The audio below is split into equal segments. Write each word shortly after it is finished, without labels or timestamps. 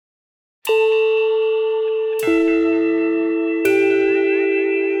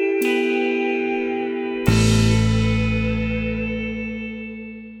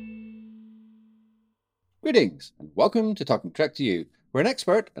Greetings, and welcome to Talking Trek to You, where an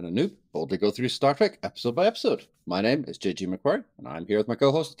expert and a noob boldly go through Star Trek episode by episode. My name is JG McQuarrie, and I'm here with my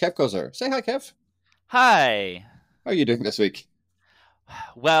co-host, Kev Kozer. Say hi, Kev. Hi. How are you doing this week?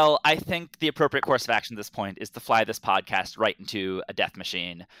 Well, I think the appropriate course of action at this point is to fly this podcast right into a death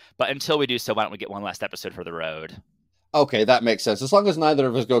machine. But until we do so, why don't we get one last episode for the road? Okay, that makes sense. As long as neither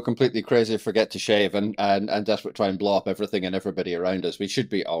of us go completely crazy, forget to shave, and desperate try and blow up everything and everybody around us, we should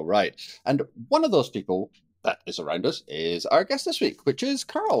be all right. And one of those people that is around us is our guest this week, which is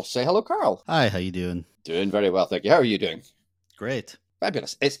Carl. Say hello, Carl. Hi, how you doing? Doing very well, thank you. How are you doing? Great.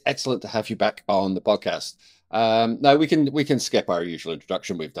 Fabulous. It's excellent to have you back on the podcast. Now we can skip our usual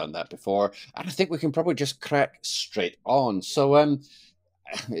introduction. We've done that before, and I think we can probably just crack straight on. So,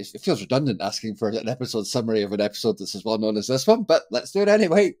 it feels redundant asking for an episode summary of an episode that's as well known as this one, but let's do it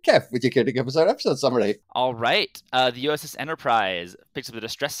anyway. Kev, would you care to give us our episode summary? All right. The USS Enterprise picks up a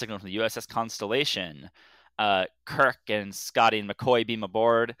distress signal from the USS Constellation. Kirk and Scotty and McCoy beam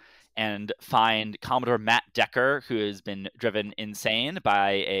aboard and find Commodore Matt Decker, who has been driven insane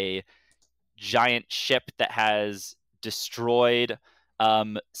by a giant ship that has destroyed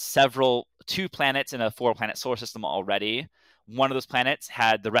two planets in a 4-planet solar system already. One of those planets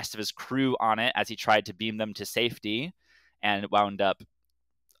had the rest of his crew on it as he tried to beam them to safety and wound up,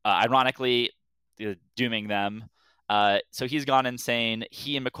 ironically, dooming them. So he's gone insane.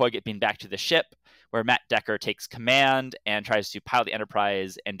 He and McCoy get beamed back to the ship, where Matt Decker takes command and tries to pilot the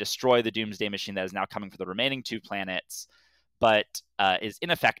Enterprise and destroy the Doomsday machine that is now coming for the remaining 2 planets, but is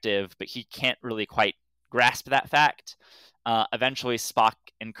ineffective, but he can't really quite grasp that fact. Eventually, Spock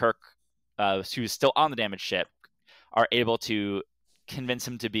and Kirk, who's still on the damaged ship, are able to convince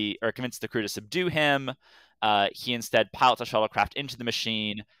the crew to subdue him. He instead pilots a shuttlecraft into the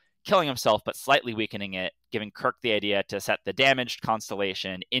machine, killing himself but slightly weakening it, giving Kirk the idea to set the damaged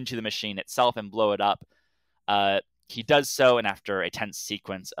Constellation into the machine itself and blow it up. He does so, and after a tense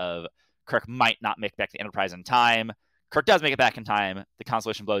sequence of Kirk might not make back the Enterprise in time, Kirk does make it back in time. The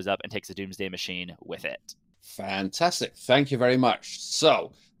Constellation blows up and takes the Doomsday machine with it. Fantastic. Thank you very much.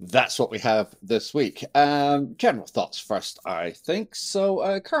 So that's what we have this week. General thoughts first, I think.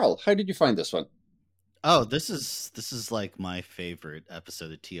 So, Carl, how did you find this one? Oh, this is like my favorite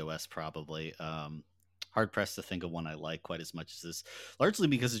episode of TOS, probably. Hard pressed to think of one I like quite as much as this, largely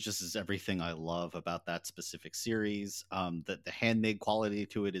because it just is everything I love about that specific series. The handmade quality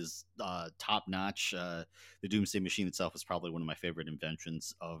to it is top notch. The Doomsday Machine itself is probably one of my favorite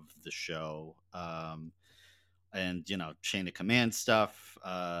inventions of the show. And chain of command stuff,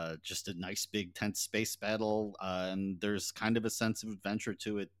 just a nice big tense space battle, and there's kind of a sense of adventure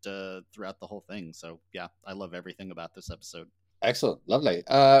to it throughout the whole thing. So yeah, I love everything about this episode. Excellent, lovely.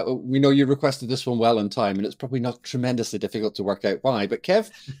 We know you requested this one well in time, and it's probably not tremendously difficult to work out why. But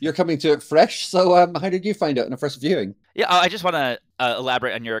Kev, you're coming to it fresh, so how did you find it in a first viewing? Yeah, I just want to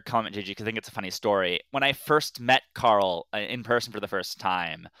elaborate on your comment, JG, because I think it's a funny story. When I first met Carl in person for the first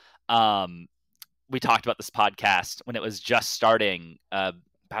time, we talked about this podcast when it was just starting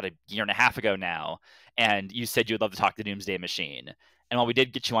about a year and a half ago now, and you said you would love to talk the Doomsday Machine. And while we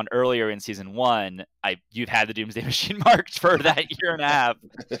did get you on earlier in season 1, you'd had the Doomsday Machine marked for that year and a half.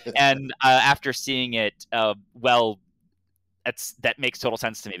 And after seeing it, that makes total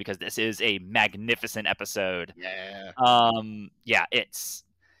sense to me, because this is a magnificent episode. Yeah.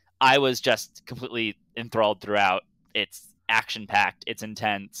 I was just completely enthralled throughout. It's action-packed. It's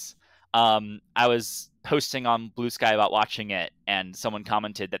intense. I was posting on Blue Sky about watching it, and someone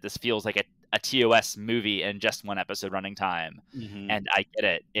commented that this feels like a TOS movie in just 1 episode running time. Mm-hmm. And I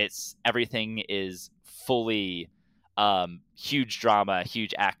get it. Everything is fully huge drama,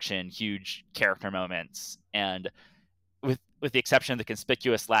 huge action, huge character moments, and with the exception of the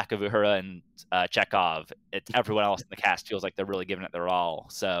conspicuous lack of Uhura and Chekhov, everyone else in the cast feels like they're really giving it their all.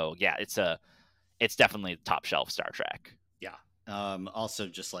 So yeah, it's definitely top shelf Star Trek. Yeah. Also,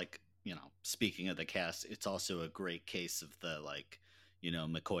 just like, speaking of the cast, it's also a great case of the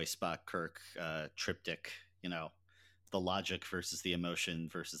McCoy, Spock, Kirk triptych, the logic versus the emotion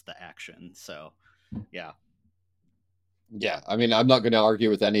versus the action. So, yeah. Yeah, I mean, I'm not going to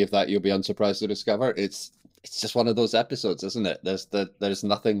argue with any of that. You'll be unsurprised to discover it's just one of those episodes, isn't it? There's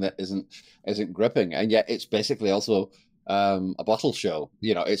nothing that isn't gripping, and yet it's basically also a bottle show.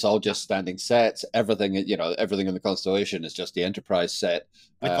 It's all just standing sets. Everything in the Constellation is just the Enterprise set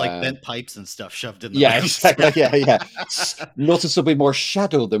with bent pipes and stuff shoved in the yeah, exactly. Yeah. Noticeably more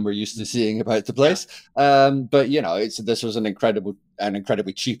shadow than we're used to seeing about the place. Yeah. But this was an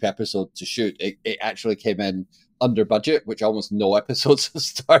incredibly cheap episode to shoot. It actually came in under budget, which almost no episodes of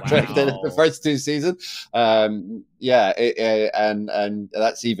Star Trek did in the Wow. first 2 seasons. And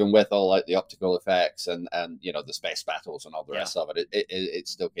that's even with all like the optical effects and the space battles and all the rest of it. It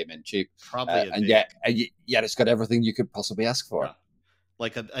still came in cheap, Probably a and big, yet it's got everything you could possibly ask for. yeah.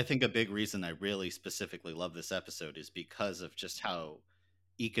 Like I think a big reason I really specifically love this episode is because of just how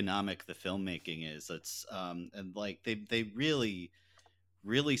economic the filmmaking is. It's and like they really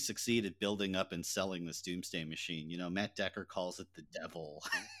succeed at building up and selling this Doomsday Machine. You know, Matt Decker calls it the devil,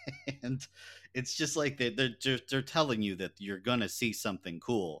 and it's just like they're telling you that you're gonna see something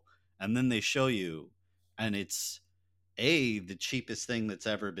cool, and then they show you, and it's the cheapest thing that's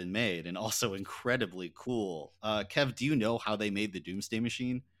ever been made, and also incredibly cool. Kev, do you know how they made the Doomsday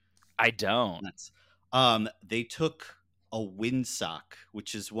Machine? I don't. That's they took a windsock,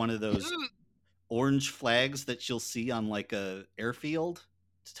 which is one of those orange flags that you'll see on like a airfield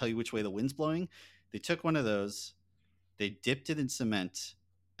to tell you which way the wind's blowing. They took one of those, they dipped it in cement,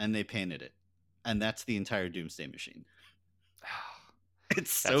 and they painted it, and that's the entire Doomsday Machine.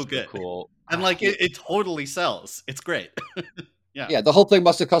 It's so good, cool, and like it totally sells. It's great. Yeah, the whole thing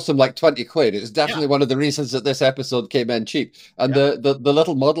must have cost them like 20 quid. It's definitely one of the reasons that this episode came in cheap. And the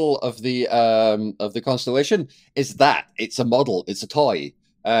little model of the Constellation is that. It's a model, it's a toy,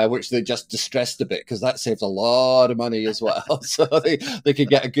 which they just distressed a bit because that saves a lot of money as well. So they could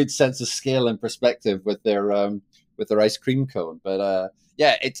get a good sense of scale and perspective with their ice cream cone. But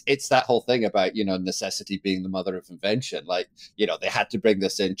it's that whole thing about, necessity being the mother of invention. Like, they had to bring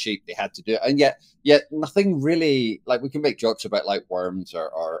this in cheap. They had to do it. And yet nothing really, like, we can make jokes about like worms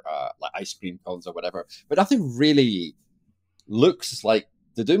or like ice cream cones or whatever, but nothing really looks like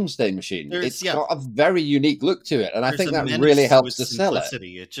the Doomsday Machine. It's got a very unique look to it, and I think that really helps to sell it.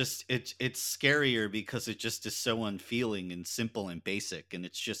 It's scarier because it just is so unfeeling and simple and basic, and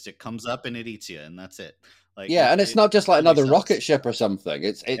it comes up and it eats you, and that's it. Like, and it's not just like another rocket ship or something.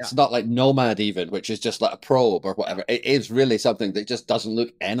 It's not like Nomad even, which is just like a probe or whatever. It is really something that just doesn't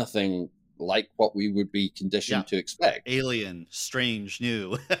look anything like what we would be conditioned to expect. Alien, strange,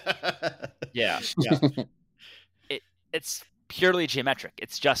 new. It's purely geometric.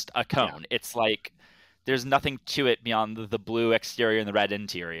 It's just a cone. It's like there's nothing to it beyond the blue exterior and the red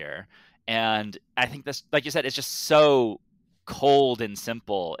interior. And I think this, like you said, it's just so cold and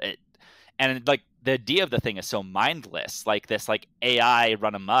simple. And like the idea of the thing is so mindless. Like this, like AI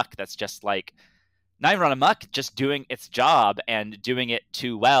run amok. That's just like not even run amok, just doing its job and doing it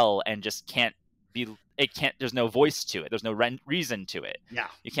too well, and just can't be. It can't. There's no voice to it. There's no reason to it. Yeah,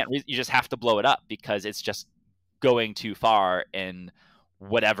 you can't. You just have to blow it up because it's just going too far in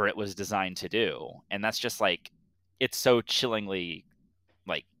whatever it was designed to do. And that's just like, it's so chillingly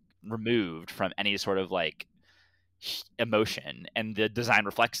like removed from any sort of like emotion, and the design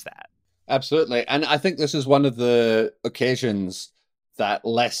reflects that. Absolutely. And I think this is one of the occasions that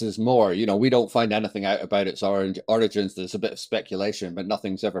less is more. We don't find anything out about its origins. There's a bit of speculation, but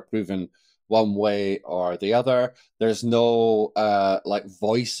nothing's ever proven one way or the other. There's no like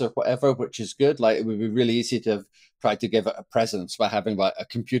voice or whatever, which is good. Like, it would be really easy to have tried to give it a presence by having like a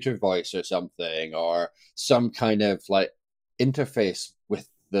computer voice or something, or some kind of like interface with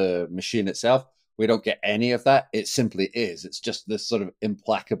the machine itself. We don't get any of that. It simply is. It's just this sort of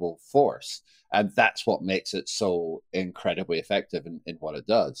implacable force. And that's what makes it so incredibly effective in what it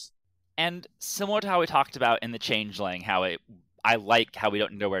does. And similar to how we talked about in the Changeling, I like how we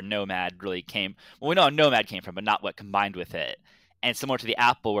don't know where Nomad really came. Well, we know how Nomad came from, but not what combined with it. And similar to the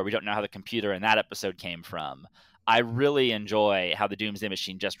Apple, where we don't know how the computer in that episode came from. I really enjoy how the Doomsday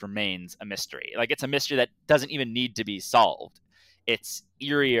Machine just remains a mystery. Like, it's a mystery that doesn't even need to be solved. It's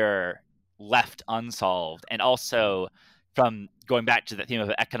eerier left unsolved. And also, from going back to the theme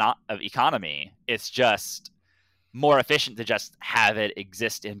of economy, it's just more efficient to just have it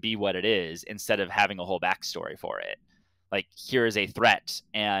exist and be what it is, instead of having a whole backstory for it. Like, here is a threat,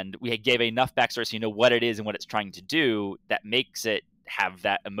 and we gave enough backstory so you know what it is and what it's trying to do, that makes it have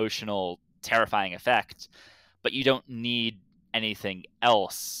that emotional, terrifying effect. But you don't need anything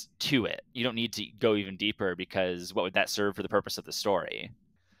else to it. You don't need to go even deeper, because what would that serve for the purpose of the story?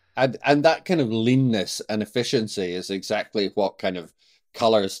 And that kind of leanness and efficiency is exactly what kind of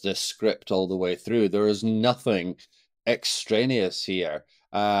colors this script all the way through. There is nothing extraneous here.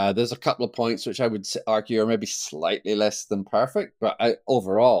 There's a couple of points which I would argue are maybe slightly less than perfect, but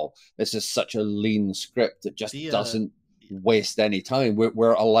overall, this is such a lean script that just doesn't waste any time.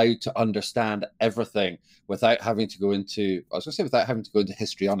 We're allowed to understand everything without having to go into, I was going to say without having to go into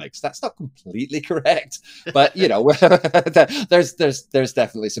histrionics. That's not completely correct, but there's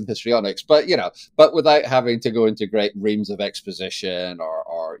definitely some histrionics, but without having to go into great reams of exposition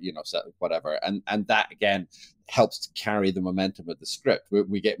or or whatever, and that again helps to carry the momentum of the script.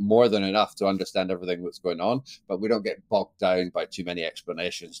 We get more than enough to understand everything that's going on, but we don't get bogged down by too many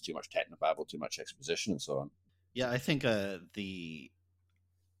explanations, too much technobabble, too much exposition, and so on. Yeah, I think the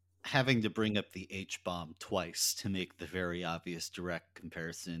having to bring up the H bomb twice to make the very obvious direct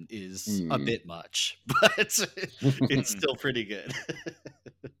comparison is a bit much, but it's still pretty good.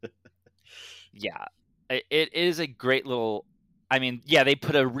 Yeah, it is a great little. I mean, yeah, they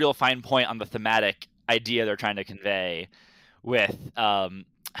put a real fine point on the thematic idea they're trying to convey with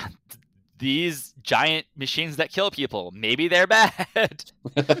these giant machines that kill people. Maybe they're bad,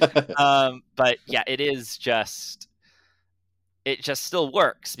 but yeah, it just still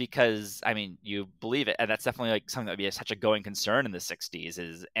works because, I mean, you believe it, and that's definitely like something that would be such a going concern in the 60s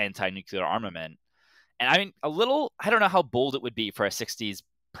is anti-nuclear armament. And I mean, I don't know how bold it would be for a 60s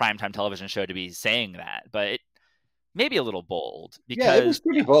primetime television show to be saying that, but it may be a little bold because yeah, it was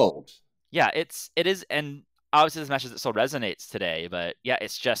pretty bold. Yeah, it is, and obviously as much as it still resonates today, but yeah,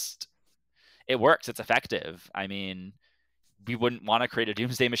 it works, it's effective. I mean, we wouldn't want to create a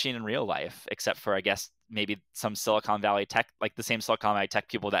doomsday machine in real life, except for, I guess, maybe some Silicon Valley tech, like the same Silicon Valley tech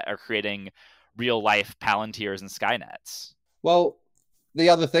people that are creating real life Palantirs and Skynets. Well, the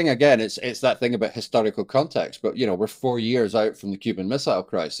other thing again, it's that thing about historical context. But we're 4 years out from the Cuban Missile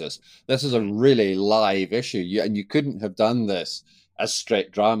Crisis. This is a really live issue, and you couldn't have done this as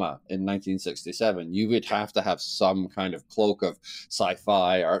straight drama in 1967. You would have to have some kind of cloak of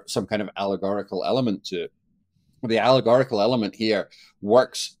sci-fi or some kind of allegorical element to it. The allegorical element here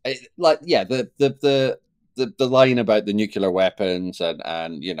works the line about the nuclear weapons and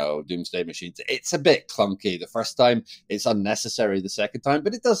doomsday machines. It's a bit clunky the first time. It's unnecessary the second time,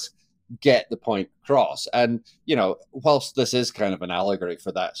 but it does get the point across. And whilst this is kind of an allegory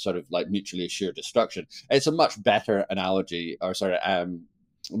for that sort of like mutually assured destruction, it's a much better analogy, or sorry, a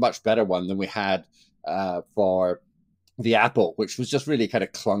much better one than we had for the Apple, which was just really kind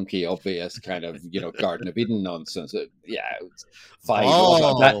of clunky, obvious, kind of Garden of Eden nonsense. It's fine.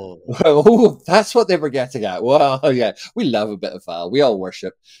 That's what they were getting at. Well, yeah, we love a bit of file. We all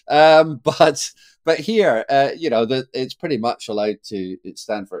worship, but here, it's pretty much allowed to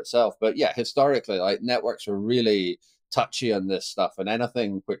stand for itself. But yeah, historically, like networks were really touchy on this stuff, and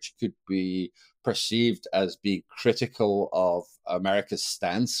anything which could be perceived as being critical of America's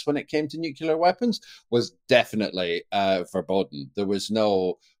stance when it came to nuclear weapons was definitely verboten. There was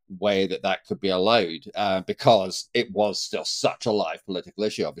no way that could be allowed because it was still such a live political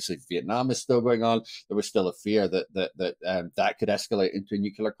issue. Obviously, Vietnam is still going on. There was still a fear that could escalate into a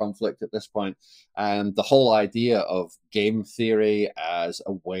nuclear conflict at this point. And the whole idea of game theory as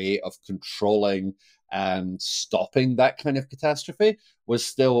a way of controlling and stopping that kind of catastrophe was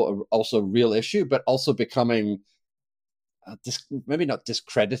still also a real issue, but also becoming maybe not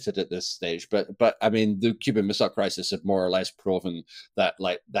discredited at this stage, but I mean, the Cuban Missile Crisis had more or less proven that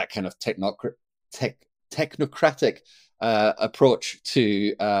like that kind of technocratic approach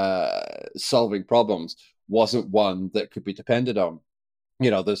to solving problems wasn't one that could be depended on.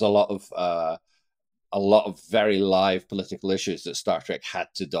 There's a lot of very live political issues that Star Trek had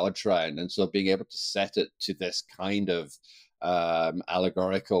to dodge around, and so being able to set it to this kind of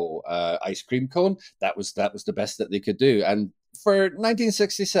allegorical ice cream cone, that was the best that they could do. And for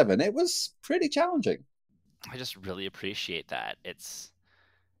 1967, it was pretty challenging. I just really appreciate that. It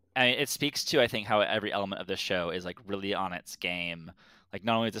speaks to, I think, how every element of the show is like really on its game. Like,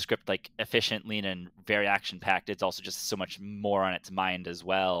 not only is the script like efficient, lean, and very action packed, it's also just so much more on its mind as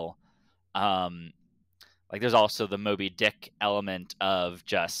well. Like, there's also the Moby Dick element of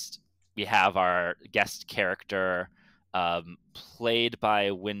just, we have our guest character played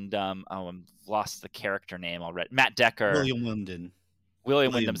by Wyndham. Oh, I've lost the character name already. Matt Decker.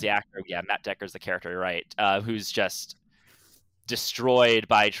 William Wyndham's the actor. Yeah, Matt Decker's the character, you're right. Who's just destroyed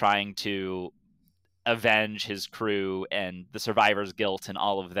by trying to avenge his crew and the survivor's guilt and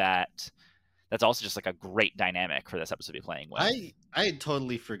all of that. That's also just like a great dynamic for this episode to be playing with. I had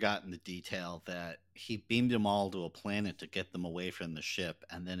totally forgotten the detail that he beamed them all to a planet to get them away from the ship,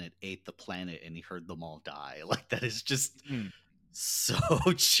 and then it ate the planet and he heard them all die. Like, that is just so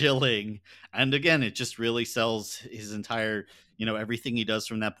chilling. And again, it just really sells his entire, everything he does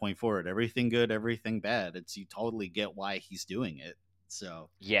from that point forward. Everything good, everything bad. You totally get why he's doing it. So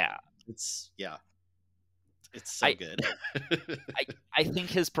yeah. It's so good. I think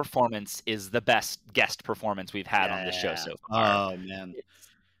his performance is the best guest performance we've had on this show so far. Oh man,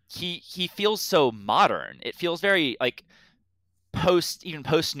 he feels so modern. It feels very like post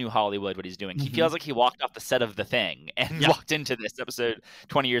New Hollywood. What he's doing, he feels like he walked off the set of The Thing and walked into this episode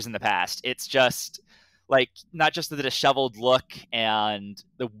 20 years in the past. It's just like not just the disheveled look and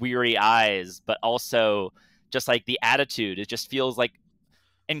the weary eyes, but also just like the attitude. It just feels like,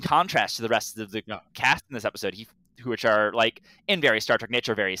 in contrast to the rest of the Yeah. cast in this episode, which are like in very Star Trek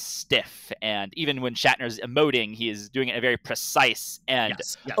nature, very stiff, and even when Shatner's emoting, he is doing it in a very precise and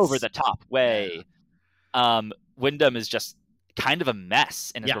over the top way. Wyndham is just kind of a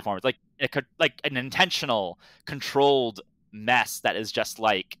mess in his performance, like an intentional, controlled mess that is just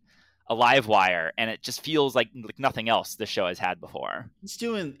like a live wire, and it just feels like nothing else this show has had before.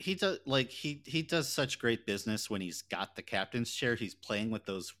 He does such great business when he's got the captain's chair. He's playing with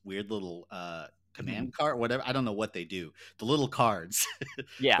those weird little command card, whatever. I don't know what they do. The little cards.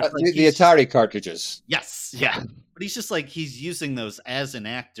 Yeah. The Atari cartridges. Yes. Yeah. But he's just like, he's using those as an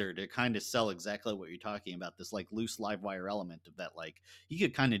actor to kind of sell exactly what you're talking about. This like loose live wire element of that, like he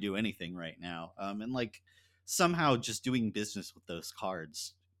could kind of do anything right now. And like somehow just doing business with those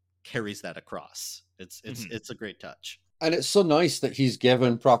cards carries that across. It's a great touch. And it's so nice that he's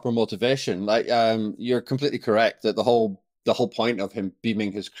given proper motivation. Like, you're completely correct that the whole point of him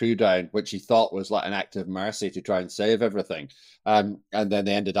beaming his crew down, which he thought was like an act of mercy to try and save everything, and then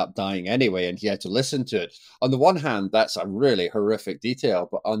they ended up dying anyway, and he had to listen to it. On the one hand, that's a really horrific detail,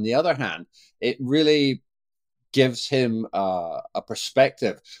 but on the other hand, it really gives him a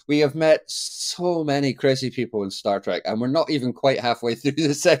perspective. We have met so many crazy people in Star Trek, and we're not even quite halfway through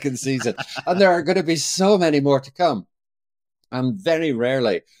the second season, and there are going to be so many more to come. And very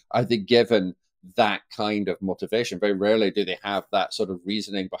rarely are they given that kind of motivation. Very rarely do they have that sort of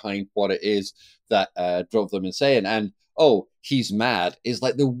reasoning behind what it is that drove them insane. And, oh, he's mad is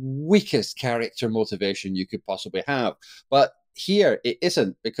like the weakest character motivation you could possibly have. But here it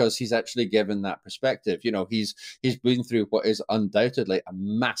isn't, because he's actually given that perspective. You know, he's been through what is undoubtedly a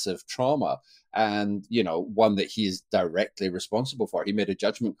massive trauma, and one that he is directly responsible for. He made a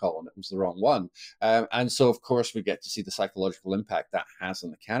judgment call and it was the wrong one, and so of course we get to see the psychological impact that has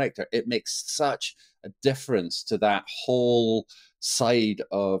on the character. It makes such a difference to that whole side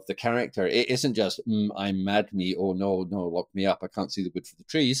of the character. It isn't just I'm mad me, oh no, lock me up, I can't see the wood for the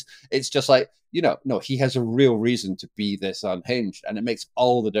trees. It's just like, no, he has a real reason to be this unhinged, and it makes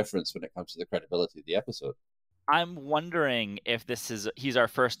all the difference when it comes to the credibility of the episode. I'm wondering if he's our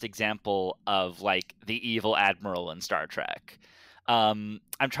first example of like the evil admiral in Star Trek. I'm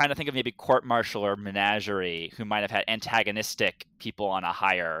trying to think of maybe court martial or menagerie who might have had antagonistic people on a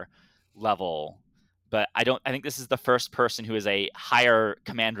higher level, but I think this is the first person who is a higher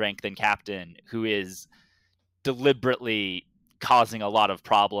command rank than captain who is deliberately causing a lot of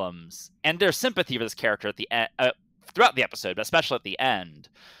problems. And there's sympathy for this character at the end, throughout the episode, but especially at the end.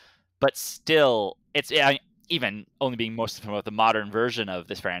 But still, even only being most familiar with the modern version of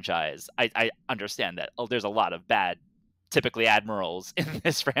this franchise, I understand that there's a lot of bad, typically admirals in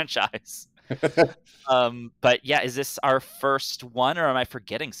this franchise. But yeah, is this our first one, or am I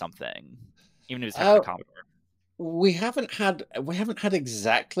forgetting something? Even if it's half the Commodore. We haven't had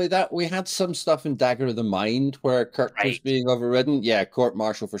exactly that. We had some stuff in Dagger of the Mind where Kirk was being overridden. Yeah, court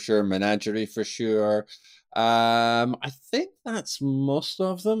martial for sure, menagerie for sure. I think that's most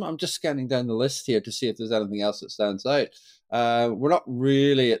of them. I'm just scanning down the list here to see if there's anything else that stands out. We're not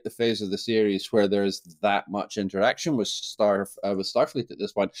really at the phase of the series where there's that much interaction with Starfleet at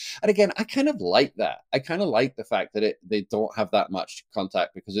this point. And again, I kind of like that. I kind of like the fact that they don't have that much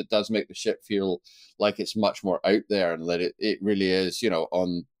contact, because it does make the ship feel like it's much more out there, and that it really is,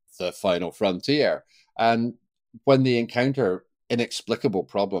 on the final frontier. And when they encounter inexplicable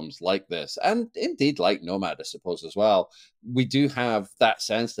problems like this, and indeed like Nomad, I suppose, as well, we do have that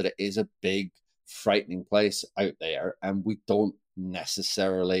sense that it is a big, frightening place out there, and we don't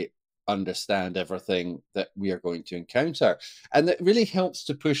necessarily understand everything that we are going to encounter. And that really helps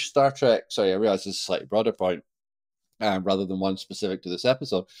to push Star Trek. Sorry, I realize this is a slightly broader point, rather than one specific to this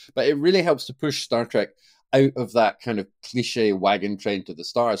episode, but it really helps to push Star Trek out of that kind of cliche wagon train to the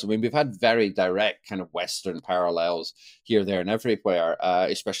stars. I mean, we've had very direct kind of Western parallels here, there, and everywhere.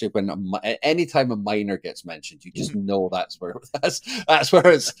 Especially when anytime a miner gets mentioned, you just know that's where that's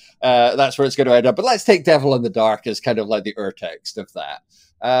where it's going to end up. But let's take Devil in the Dark as kind of like the urtext of that.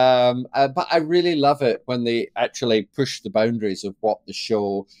 But I really love it when they actually push the boundaries of what the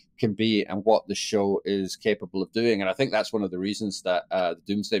show can be and what the show is capable of doing. And I think that's one of the reasons that the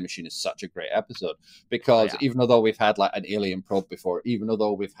Doomsday Machine is such a great episode, because even though we've had like an alien probe before, even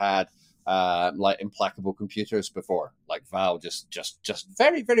though we've had like implacable computers before, like Val just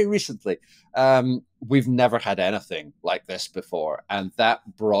very, very recently, we've never had anything like this before. And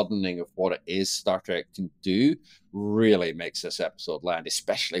that broadening of what it is Star Trek can do really makes this episode land,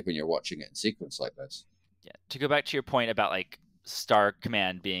 especially when you're watching it in sequence like this. Yeah, to go back to your point about like Star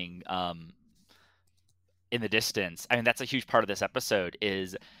Command being in the distance. I mean, that's a huge part of this episode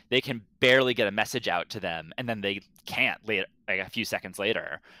is they can barely get a message out to them, and then they can't later, like a few seconds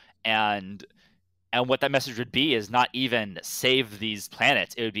later. And what that message would be is not even save these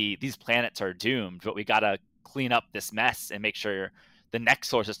planets. It would be these planets are doomed, but we gotta clean up this mess and make sure the next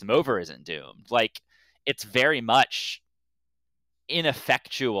solar system over isn't doomed. Like, it's very much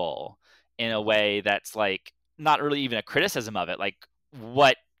ineffectual in a way that's like not really even a criticism of it. Like,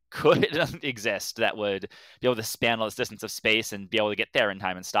 what could exist that would be able to span all this distance of space and be able to get there in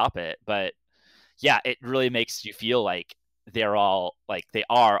time and stop it? But yeah, it really makes you feel like they're all like they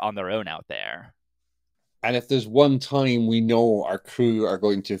are on their own out there. And if there's one time we know our crew are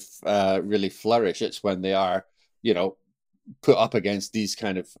going to really flourish, it's when they are, you know, put up against these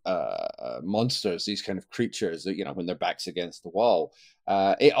kind of monsters, these kind of creatures, that, you know, when their backs against the wall.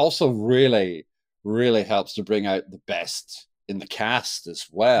 It also really, really helps to bring out the best in the cast as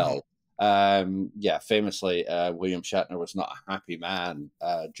well. Yeah, famously, William Shatner was not a happy man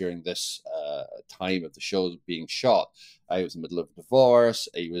during this time of the show being shot. He was in the middle of a divorce.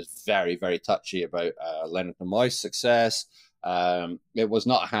 He was very, very touchy about Leonard Nimoy's success. It was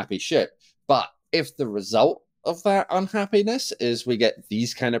not a happy ship. But if the result of that unhappiness is we get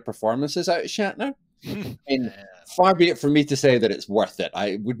these kind of performances out of Shatner, and far be it from me to say that it's worth it.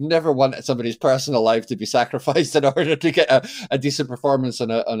 I would never want somebody's personal life to be sacrificed in order to get a decent performance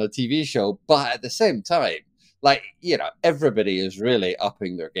on a TV show. But at the same time, like, you know, everybody is really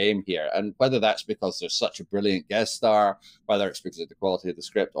upping their game here. And whether that's because there's such a brilliant guest star, whether it's because of the quality of the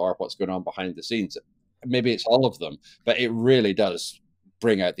script or what's going on behind the scenes, maybe it's all of them, but it really does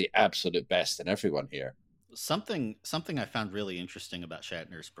bring out the absolute best in everyone here. Something I found really interesting about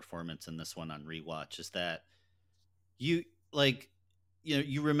Shatner's performance in this one on rewatch is that you like, you know,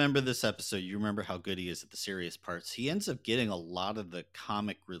 you remember this episode, you remember how good he is at the serious parts. He ends up getting a lot of the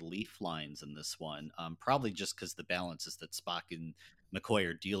comic relief lines in this one, probably just because the balances that Spock and McCoy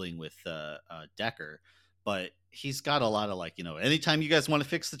are dealing with Decker. But he's got a lot of, like, you know, anytime you guys want to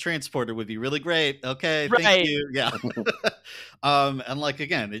fix the transporter would be really great. Okay, Right. thank you. Yeah. And like,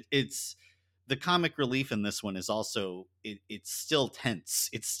 again, it's the comic relief in this one is also it's still tense.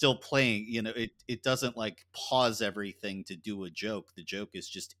 It's still playing, you know, it doesn't like pause everything to do a joke. The joke is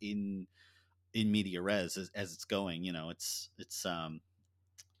just in media res as it's going, you know. It's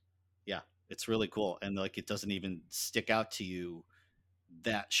yeah, it's really cool. And like, it doesn't even stick out to you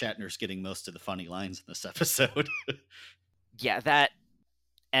that Shatner's getting most of the funny lines in this episode. Yeah, that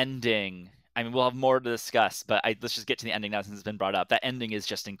ending, I mean, we'll have more to discuss, but let's just get to the ending now since it's been brought up. That ending is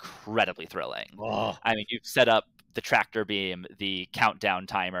just incredibly thrilling. Oh. I mean, you've set up the tractor beam, the countdown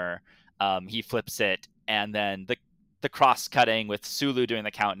timer. He flips it, and then the cross-cutting with Sulu doing the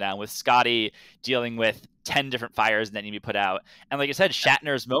countdown, with Scotty dealing with 10 different fires that need to be put out. And like I said,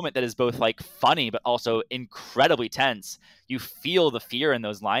 Shatner's moment that is both like funny but also incredibly tense. You feel the fear in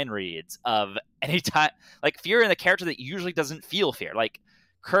those line reads of any time, like fear in a character that usually doesn't feel fear. Like,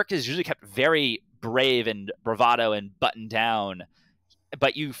 Kirk is usually kept very brave and bravado and buttoned down,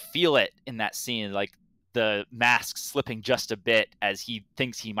 but you feel it in that scene, like the mask slipping just a bit as he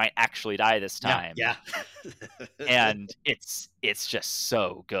thinks he might actually die this time. Yeah. And it's just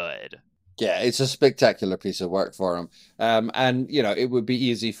so good. Yeah, it's a spectacular piece of work for him. And, you know, it would be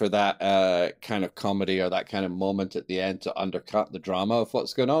easy for that kind of comedy or that kind of moment at the end to undercut the drama of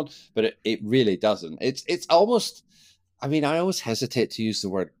what's going on, but it really doesn't. It's almost, I mean, I always hesitate to use the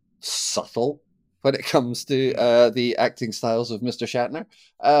word subtle when it comes to the acting styles of Mr. Shatner,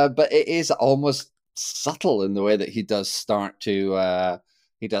 but it is almost subtle in the way that he does start to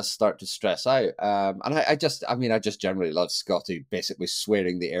stress out. And I just generally love Scotty basically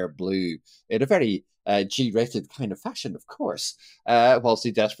swearing the air blue in a very G-rated kind of fashion, of course, whilst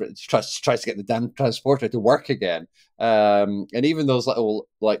he desperately tries to get the damn transporter to work again. And even those little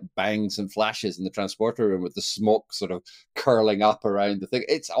like bangs and flashes in the transporter room with the smoke sort of curling up around the thing,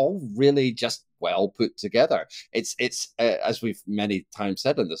 it's all really just well put together. It's as we've many times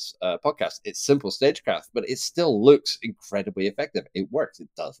said in this podcast, it's simple stagecraft, but it still looks incredibly effective. It works. It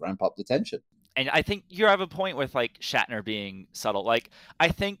does ramp up the tension. And I think you have a point with like Shatner being subtle. Like, I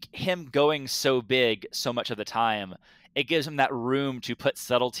think him going so big so much of the time, it gives him that room to put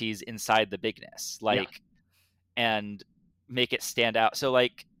subtleties inside the bigness, like, and make it stand out. So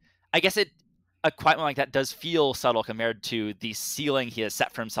like, I guess a quiet moment like that does feel subtle compared to the ceiling he has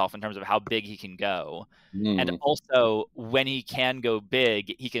set for himself in terms of how big he can go. And also, when he can go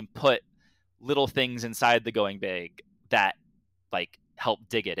big, he can put little things inside the going big that like help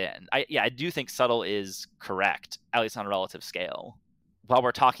dig it in. I do think subtle is correct, at least on a relative scale. while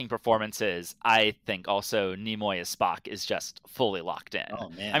we're talking performances, I think also Nimoy as Spock is just fully locked in. Oh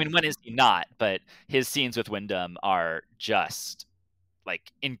man. I mean, when is he not? But his scenes with Wyndham are just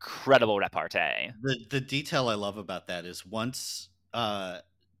like incredible repartee. The detail I love about that is once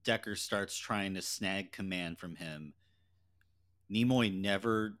Decker starts trying to snag command from him, Nimoy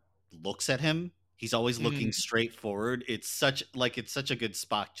never looks at him. He's always looking straight forward. It's such a good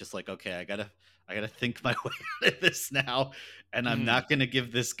spot. Just like, okay, I gotta think my way out of this now, and I'm not gonna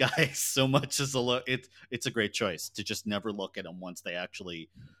give this guy so much as a look. It's a great choice to just never look at him once they actually,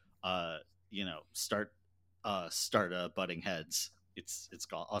 start butting heads. It's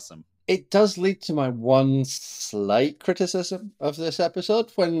awesome. It does lead to my one slight criticism of this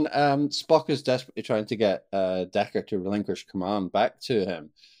episode when Spock is desperately trying to get Decker to relinquish command back to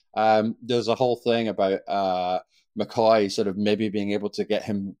him. There's a whole thing about McCoy sort of maybe being able to get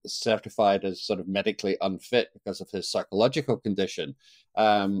him certified as sort of medically unfit because of his psychological condition.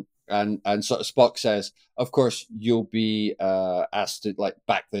 And sort of Spock says, of course, you'll be asked to like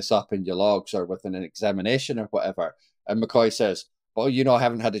back this up in your logs or within an examination or whatever. And McCoy says, well, I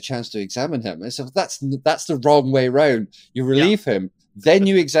haven't had a chance to examine him. And so that's the wrong way round. You relieve him, then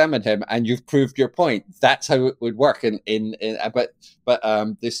you examine him, and you've proved your point. That's how it would work. But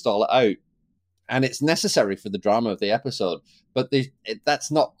they stall it out, and it's necessary for the drama of the episode. But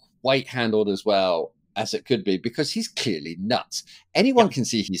that's not quite handled as well as it could be because he's clearly nuts. Anyone can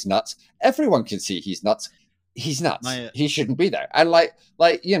see he's nuts. Everyone can see he's nuts. He's nuts. He shouldn't be there. And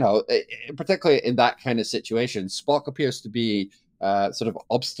particularly in that kind of situation, Spock appears to be sort of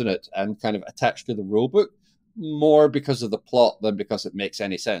obstinate and kind of attached to the rulebook more because of the plot than because it makes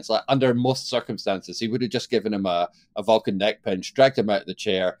any sense. Like under most circumstances, he would have just given him a Vulcan neck pinch, dragged him out of the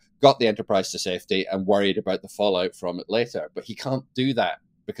chair, got the Enterprise to safety, and worried about the fallout from it later. But he can't do that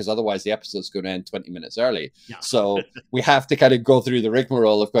because otherwise the episode's going to end 20 minutes early. Yeah. So we have to kind of go through the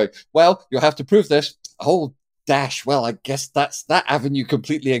rigmarole of going, well, you'll have to prove this. Oh, dash. Well, I guess that's that avenue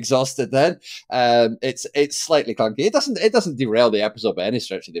completely exhausted then. It's slightly clunky. It doesn't derail the episode by any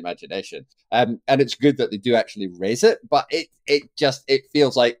stretch of the imagination. And it's good that they do actually raise it, but it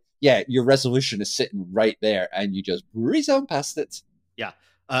feels like, yeah, your resolution is sitting right there and you just breeze on past it. Yeah.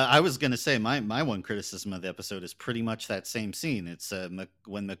 I was going to say my one criticism of the episode is pretty much that same scene. It's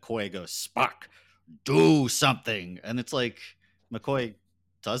when McCoy goes, Spock, do something. And it's like, McCoy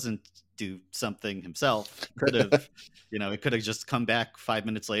doesn't do something himself. Could have, it could have just come back 5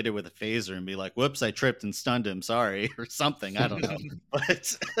 minutes later with a phaser and be like, whoops, I tripped and stunned him. Sorry, or something. I don't know.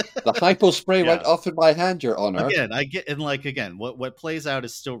 But the hypo spray went off in my hand, Your Honor. Again, I get, and what plays out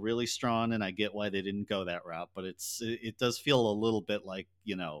is still really strong, and I get why they didn't go that route. But it does feel a little bit like,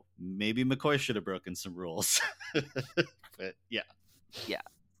 maybe McCoy should have broken some rules. But yeah.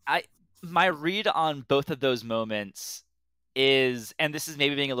 My read on both of those moments is, and this is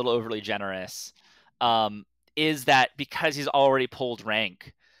maybe being a little overly generous, is that because he's already pulled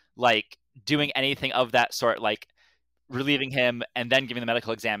rank, like doing anything of that sort, like relieving him and then giving the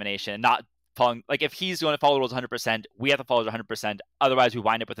medical examination, not following, like if he's going to follow the rules 100%, we have to follow it 100%. Otherwise, we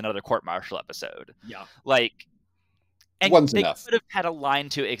wind up with another court-martial episode. Yeah. Like, and one's they enough. could have had a line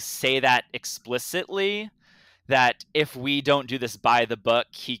to say that explicitly, that if we don't do this by the book,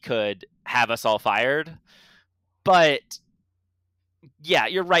 he could have us all fired. But yeah,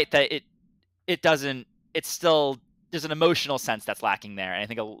 you're right that it doesn't. It's still, there's an emotional sense that's lacking there, and I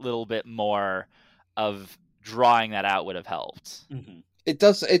think a little bit more of drawing that out would have helped. Mm-hmm. It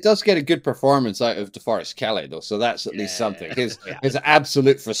does get a good performance out of DeForest Kelly though, so that's at least something. His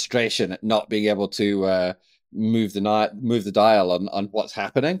absolute frustration at not being able to move the dial on what's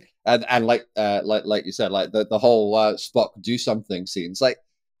happening, and like you said, like the whole Spock do something scenes, like,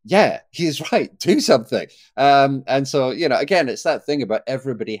 yeah, he's right, do something. And so, again, it's that thing about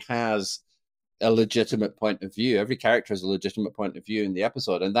everybody has a legitimate point of view. Every character has a legitimate point of view in the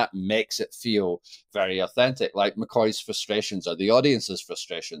episode, and that makes it feel very authentic. Like McCoy's frustrations are the audience's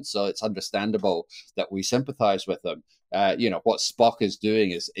frustrations, so it's understandable that we sympathize with them. What Spock is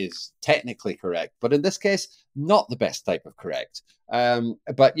doing is technically correct, but in this case, not the best type of correct.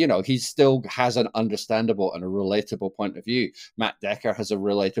 But he still has an understandable and a relatable point of view. Matt Decker has a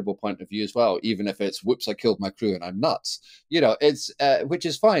relatable point of view as well, even if it's whoops, I killed my crew and I'm nuts. It's which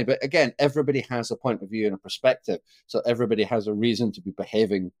is fine. But again, everybody has a point of view and a perspective, so everybody has a reason to be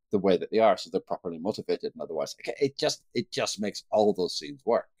behaving the way that they are, so they're properly motivated. And otherwise, it just makes all those scenes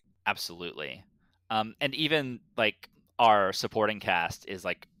work. Absolutely. And even like our supporting cast is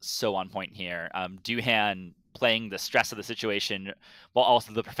like so on point here. Doohan playing the stress of the situation while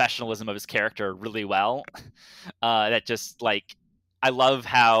also the professionalism of his character really well. That just like, I love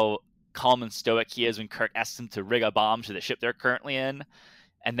how calm and stoic he is when Kirk asks him to rig a bomb to the ship they're currently in.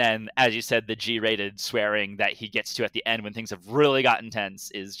 And then, as you said, the G-rated swearing that he gets to at the end when things have really gotten tense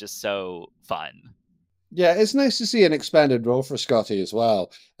is just so fun. Yeah, it's nice to see an expanded role for Scotty as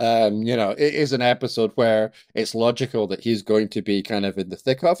well. It is an episode where it's logical that he's going to be kind of in the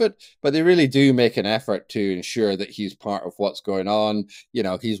thick of it, but they really do make an effort to ensure that he's part of what's going on.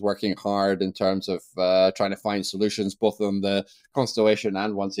 He's working hard in terms of trying to find solutions, both on the Constellation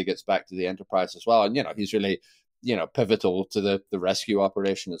and once he gets back to the Enterprise as well. And, he's really pivotal to the rescue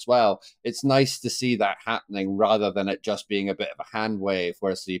operation as well. It's nice to see that happening rather than it just being a bit of a hand wave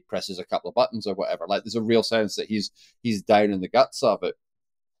where he presses a couple of buttons or whatever. Like there's a real sense that he's down in the guts of it.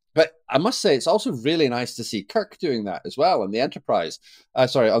 But I must say, it's also really nice to see Kirk doing that as well on the Enterprise. On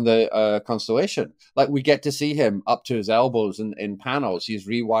the Constellation. Like we get to see him up to his elbows in panels. He's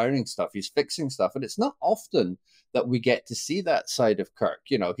rewiring stuff. He's fixing stuff. And it's not often that we get to see that side of Kirk.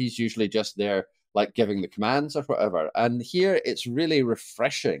 He's usually just there like giving the commands or whatever. And here it's really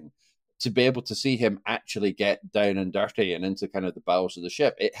refreshing to be able to see him actually get down and dirty and into kind of the bowels of the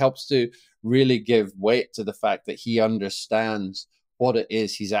ship. It helps to really give weight to the fact that he understands what it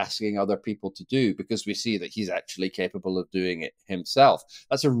is he's asking other people to do, because we see that he's actually capable of doing it himself.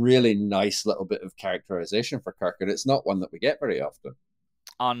 That's a really nice little bit of characterization for Kirk, and it's not one that we get very often.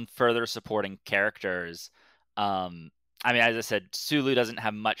 On further supporting characters, as I said, Sulu doesn't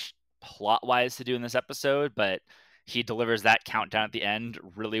have much plot-wise to do in this episode, but he delivers that countdown at the end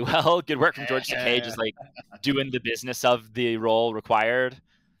really well. Good work from George Takei, just like doing the business of the role required.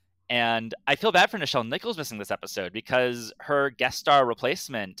 And I feel bad for Nichelle Nichols missing this episode because her guest star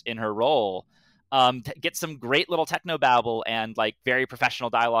replacement in her role gets some great little techno babble and like very professional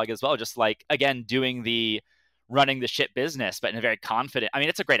dialogue as well. Just like, again, doing the running the ship business, but in a very confident. I mean,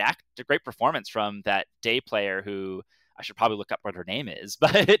 it's a great performance from that day player who I should probably look up what her name is,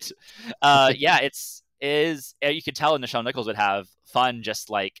 but you could tell Nichelle Nichols would have fun just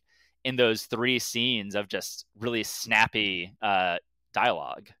like in those 3 scenes of just really snappy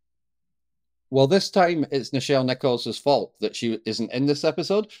dialogue. Well, this time it's Nichelle Nichols' fault that she isn't in this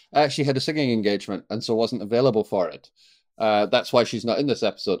episode. She had a singing engagement and so wasn't available for it. That's why she's not in this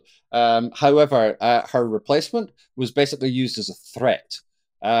episode. However, her replacement was basically used as a threat.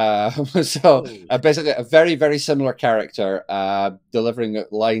 Basically a very, very similar character, delivering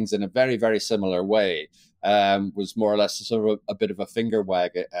lines in a very, very similar way, was more or less sort of a bit of a finger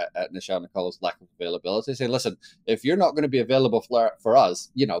wag at Nichelle Nichols' lack of availability, saying, listen, if you're not going to be available for us,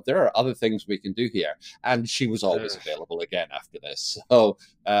 there are other things we can do here. And she was always available again after this. So,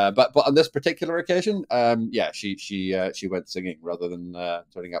 but on this particular occasion, she went singing rather than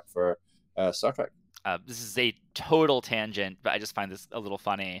turning up for Star Trek. This is a total tangent, but I just find this a little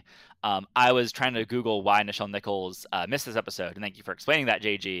funny. I was trying to Google why Nichelle Nichols missed this episode, and thank you for explaining that,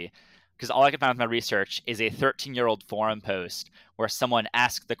 JG, because all I could find with my research is a 13-year-old forum post where someone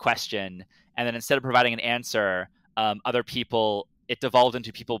asked the question, and then instead of providing an answer, it devolved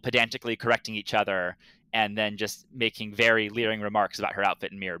into people pedantically correcting each other and then just making very leering remarks about her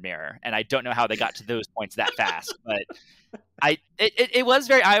outfit in Mirror Mirror. And I don't know how they got to those points that fast, but it was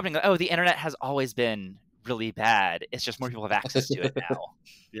very eye-opening. Oh, the internet has always been really bad. It's just more people have access to it now.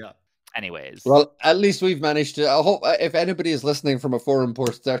 Yeah. Anyways. Well, at least we've managed to. I hope if anybody is listening from a forum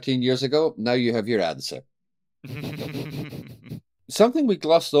post 13 years ago, now you have your answer. Something we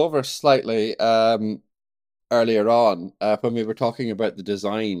glossed over slightly earlier on when we were talking about the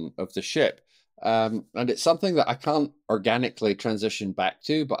design of the ship. And it's something that I can't organically transition back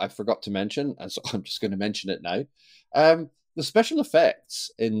to, but I forgot to mention, and so I'm just going to mention it now. The special effects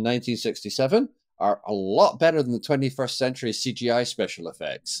in 1967 are a lot better than the 21st century CGI special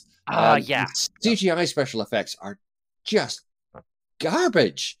effects. CGI special effects are just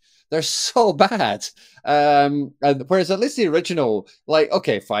garbage. They're so bad. And whereas at least the original, like,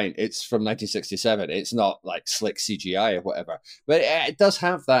 okay, fine, it's from 1967. It's not like slick CGI or whatever, but it does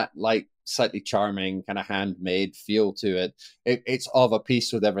have that like slightly charming kind of handmade feel to it. It's of a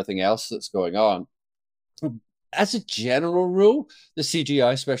piece with everything else that's going on. As a general rule, the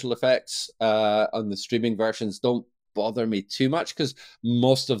CGI special effects on the streaming versions don't bother me too much because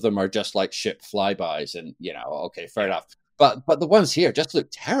most of them are just like ship flybys, and okay, fair enough. But the ones here just look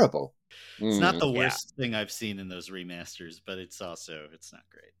terrible. It's not the worst thing I've seen in those remasters, but it's not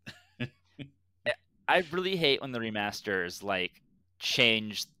great. I really hate when the remasters like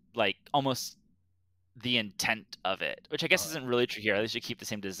change like almost the intent of it, which I guess isn't really true here. At least you keep the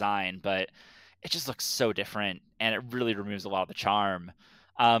same design, but it just looks so different, and it really removes a lot of the charm.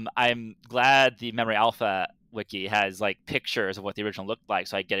 I'm glad the Memory Alpha wiki has like pictures of what the original looked like,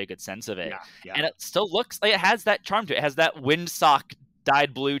 so I get a good sense of it. Yeah. And it still looks like it has that charm to it. It has that windsock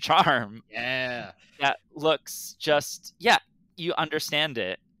dyed blue charm Yeah. that looks just, yeah, you understand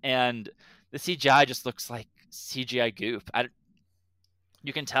it. And the CGI just looks like CGI goop.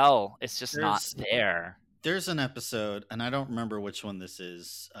 You can tell it's just not there. There's an episode, and I don't remember which one this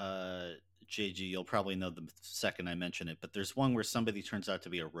is. JG, you'll probably know the second I mention it, but there's one where somebody turns out to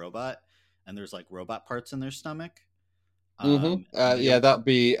be a robot, and there's like robot parts in their stomach. And Yeah, that'd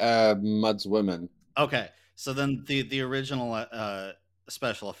be Mud's Women. Okay, so then the original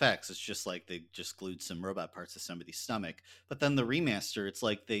special effects, it's just like they just glued some robot parts to somebody's stomach. But then the remaster, it's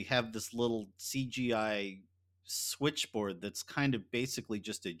like they have this little CGI switchboard that's kind of basically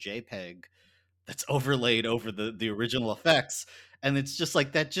just a JPEG that's overlaid over the original effects, and it's just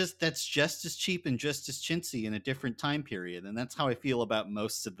like that's just as cheap and just as chintzy in a different time period. And that's how I feel about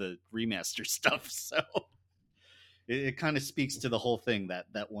most of the remaster stuff. So it kind of speaks to the whole thing,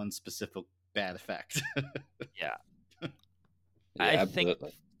 that one specific bad effect. Yeah. Yeah, I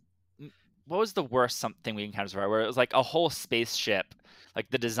absolutely. think, what was the worst something we encountered so far, where it was like a whole spaceship, like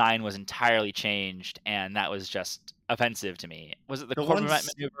the design was entirely changed, and that was just offensive to me? Was it the Corvette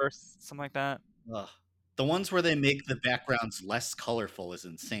maneuver, something like that? Ugh. The ones where they make the backgrounds less colorful is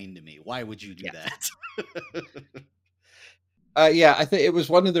insane to me. Why would you do that? Yeah, I think it was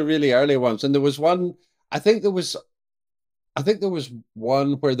one of the really early ones, and there was one. I think there was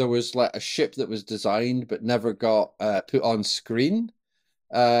one where there was like a ship that was designed but never got put on screen.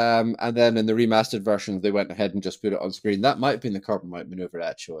 And then in the remastered version, they went ahead and just put it on screen. That might have been the Carbonite maneuver,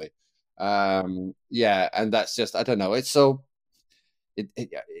 actually. Yeah, and that's just, I don't know. It's so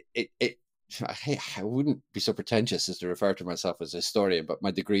it I wouldn't be so pretentious as to refer to myself as a historian, but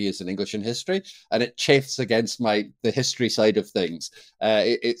my degree is in English and history, and it chafes against the history side of things.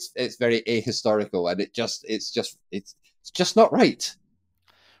 It's very ahistorical, and it's just not right.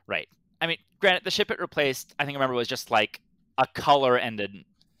 Right. I mean, granted, the ship it replaced, I think I remember, was just like a color and a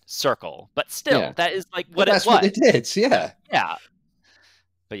circle, but still, Yeah. that is like But what it that's was. what they did, yeah. Yeah.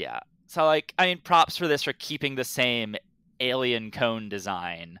 But yeah. So like, I mean, props for this, for keeping the same alien cone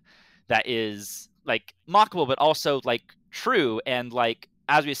design that is like mockable, but also like true, and like,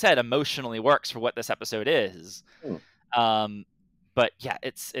 as we said, emotionally works for what this episode is. But yeah,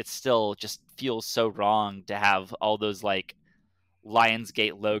 it's still just feels so wrong to have all those like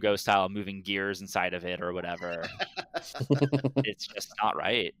Lionsgate logo style moving gears inside of it or whatever. It's just not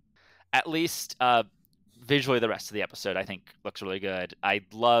right. At least visually, the rest of the episode I think looks really good. I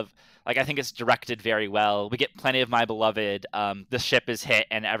think it's directed very well. We get plenty of My Beloved. The ship is hit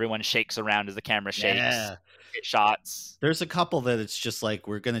and everyone shakes around as the camera shakes. Yeah. Shots. There's a couple that it's just like,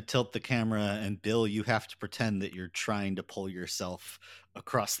 we're going to tilt the camera, and Bill, you have to pretend that you're trying to pull yourself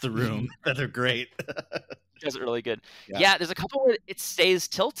across the room. That are great. Does it really good. Yeah, there's a couple where it stays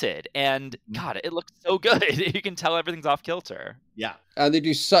tilted, and God, it looks so good. You can tell everything's off kilter. Yeah. And they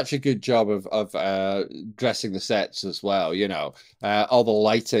do such a good job of dressing the sets as well. You know, all the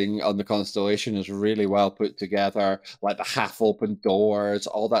lighting on the Constellation is really well put together, like the half-open doors,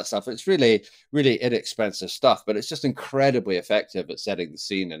 all that stuff. It's really, really inexpensive stuff, but it's just incredibly effective at setting the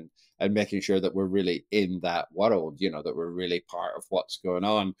scene and making sure that we're really in that world, you know, that we're really part of what's going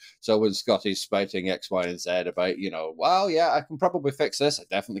on. So when Scotty's spouting X, Y, and Z about, you know, well, yeah, I can probably fix this, I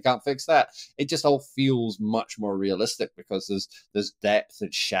definitely can't fix that, it just all feels much more realistic because there's depth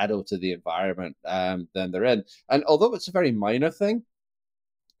and shadow to the environment than they're in. And although it's a very minor thing,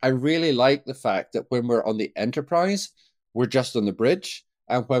 I really like the fact that when we're on the Enterprise, we're just on the bridge,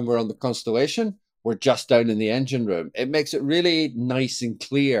 and when we're on the Constellation, we're just down in the engine room. It makes it really nice and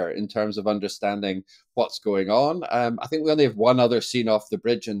clear in terms of understanding what's going on. I think we only have one other scene off the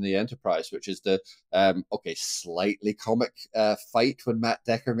bridge in the Enterprise, which is the slightly comic fight when Matt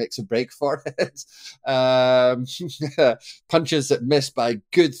Decker makes a break for it. Punches that miss by a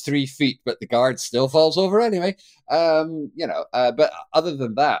good 3 feet, but the guard still falls over anyway. But other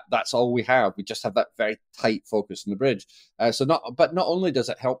than that, that's all we have. We just have that very tight focus on the bridge. Not only does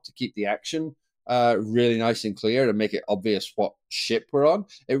it help to keep the action really nice and clear and make it obvious what ship we're on,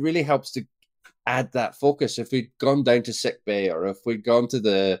 it really helps to add that focus. If we'd gone down to sick bay, or if we'd gone to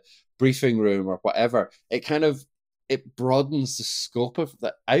the briefing room or whatever, it broadens the scope of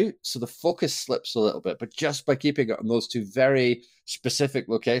that out, so the focus slips a little bit. But just by keeping it on those two very specific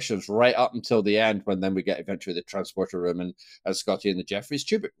locations right up until the end, when then we get eventually the transporter room and Scotty in the Jeffries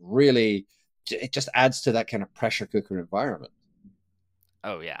tube, it just adds to that kind of pressure cooker environment.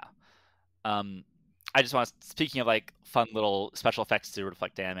 Oh yeah. I just want to, speaking of like fun little special effects to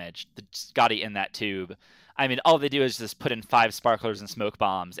reflect damage, the Scotty in that tube, I mean, all they do is just put in 5 sparklers and smoke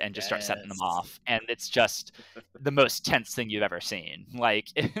bombs and just start setting them off, and it's just the most tense thing you've ever seen. Like,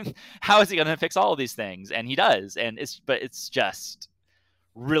 how is he going to fix all of these things? And he does, and it's just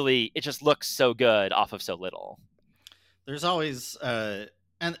really, it just looks so good off of so little. There's always, and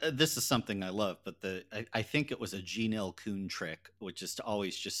this is something I love, but I think it was a Gene Kuhn trick, which is to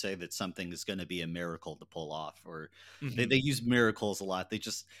always just say that something is going to be a miracle to pull off, or they use miracles a lot. They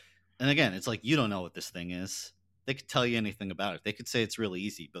just, and again, it's like you don't know what this thing is. They could tell you anything about it. They could say it's really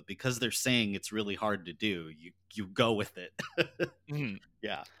easy, but because they're saying it's really hard to do, you go with it.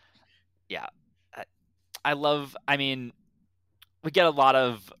 Yeah. Yeah. I love, I mean, we get a lot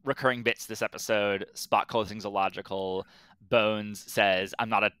of recurring bits this episode. Spock calls things illogical. Bones says, "I'm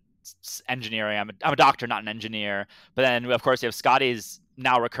not a engineer. I'm a doctor, not an engineer." But then, of course, you have Scotty's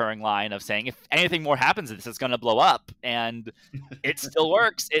now recurring line of saying, "If anything more happens to this, it's going to blow up," and it still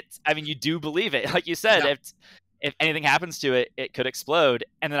works. I mean, you do believe it, like you said. Yeah. If anything happens to it, it could explode.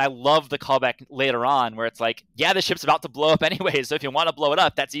 And then I love the callback later on where it's like, yeah, the ship's about to blow up anyway, so if you want to blow it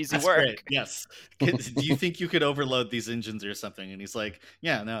up, that's easy work. Great. Yes. Do you think you could overload these engines or something? And he's like,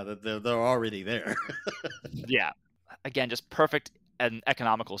 yeah, no, they're already there. Yeah. Again, just perfect and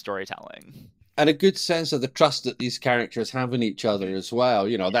economical storytelling. And a good sense of the trust that these characters have in each other as well.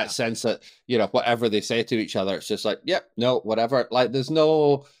 You know, that sense that, you know, whatever they say to each other, it's just like, yep, no, whatever. Like there's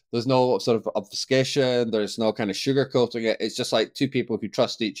no sort of obfuscation, there's no kind of sugarcoating it. It's just like two people who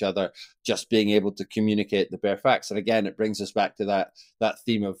trust each other just being able to communicate the bare facts. And again, it brings us back to that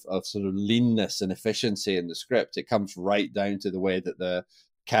theme of sort of leanness and efficiency in the script. It comes right down to the way that the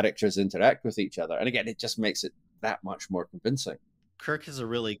characters interact with each other. And again, it just makes it that much more convincing. Kirk has a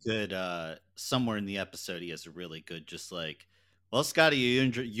really good somewhere in the episode he has a really good just like, well, Scotty,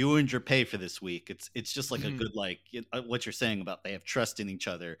 you earned your pay for this week. It's just like a good like what you're saying about they have trust in each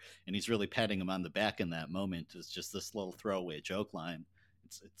other, and he's really patting him on the back in that moment. It's just this little throwaway joke line.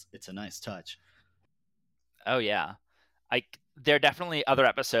 It's a nice touch. Oh yeah, there are definitely other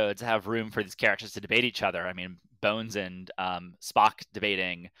episodes that have room for these characters to debate each other. I mean, Bones and Spock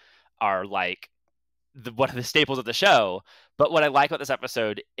debating are like one of the staples of the show. But what I like about this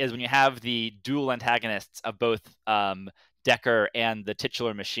episode is when you have the dual antagonists of both Decker and the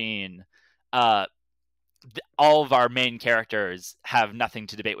titular machine, all of our main characters have nothing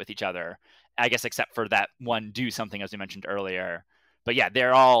to debate with each other, I guess, except for that one do something, as we mentioned earlier. But yeah,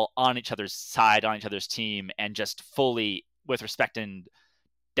 they're all on each other's side, on each other's team, and just fully with respect and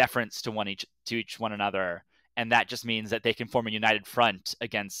deference to each one another. And that just means that they can form a united front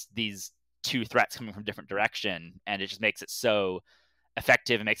against these two threats coming from different direction, and it just makes it so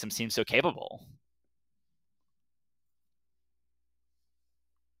effective and makes them seem so capable.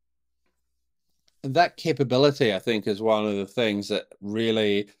 And that capability, I think, is one of the things that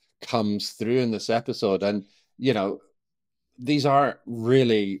really comes through in this episode. And, you know, these are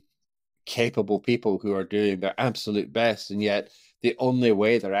really capable people who are doing their absolute best. And yet, the only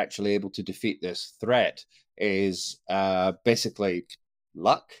way they're actually able to defeat this threat is basically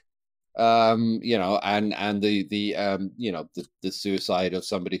luck. You know, and the suicide of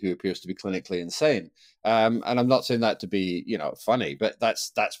somebody who appears to be clinically insane. And I'm not saying that to be, you know, funny, but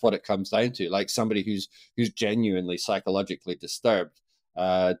that's what it comes down to. Like somebody who's genuinely psychologically disturbed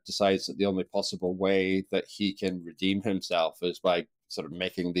decides that the only possible way that he can redeem himself is by sort of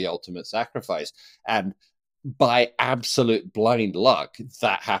making the ultimate sacrifice. And by absolute blind luck,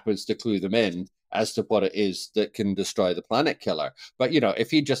 that happens to clue them in as to what it is that can destroy the planet killer. But, you know, if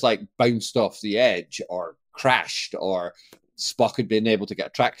he just like bounced off the edge or crashed, or Spock had been able to get a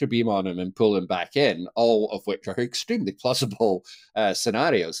tractor beam on him and pull him back in, all of which are extremely plausible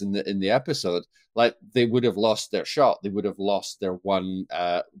scenarios in the episode, like they would have lost their shot. They would have lost their one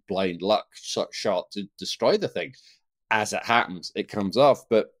blind luck shot to destroy the thing. As it happens, it comes off.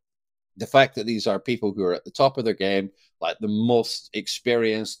 But the fact that these are people who are at the top of their game, like the most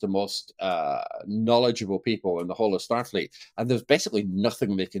experienced, the most knowledgeable people in the whole of Starfleet, and there's basically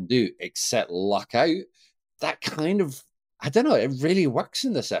nothing they can do except luck out. That kind of, I don't know, it really works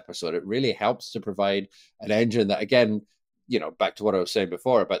in this episode. It really helps to provide an engine that, again, you know, back to what I was saying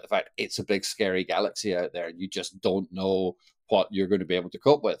before about the fact it's a big, scary galaxy out there, and you just don't know what you're going to be able to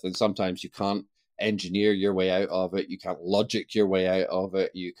cope with. And sometimes you can't engineer your way out of it. You can't logic your way out of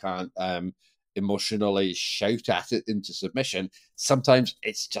it. You can't emotionally shout at it into submission. Sometimes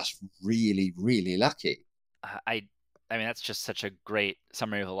it's just really, really lucky. I mean, that's just such a great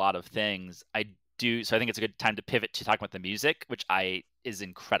summary of a lot of things. So I think it's a good time to pivot to talk about the music, which is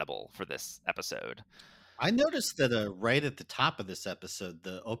incredible for this episode. I noticed that right at the top of this episode,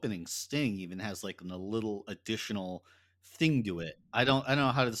 the opening sting even has like a little additional thing to it. I don't know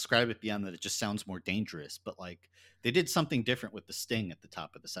how to describe it beyond that. It just sounds more dangerous, but like they did something different with the sting at the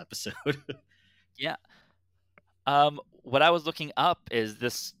top of this episode. Yeah. What I was looking up is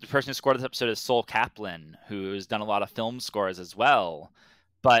the person who scored this episode is Sol Kaplan, who's done a lot of film scores as well.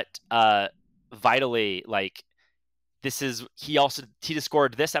 but vitally, like, this is he just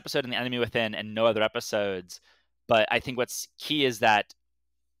scored this episode in The Enemy Within and no other episodes. But I think what's key is that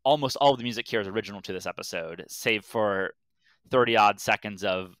almost all of the music here is original to this episode, save for 30 odd seconds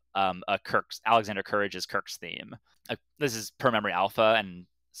of Alexander Courage's Kirk's theme. This is per Memory Alpha, and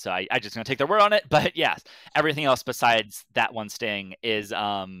so I just gonna take their word on it. But yes, everything else besides that one sting is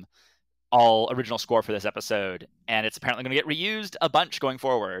all original score for this episode, and it's apparently going to get reused a bunch going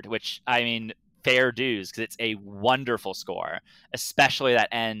forward, which, I mean, fair dues, because it's a wonderful score, especially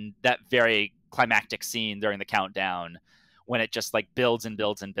that very climactic scene during the countdown when it just like builds and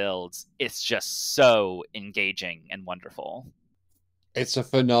builds and builds. It's just so engaging and wonderful. It's a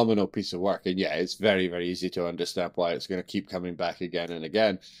phenomenal piece of work, and yeah, it's very, very easy to understand why it's going to keep coming back again and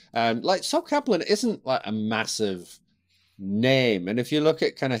again. And like, Sol Kaplan isn't like a massive name, and if you look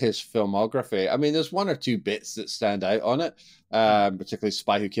at kind of his filmography, I mean, there's one or two bits that stand out on it. Particularly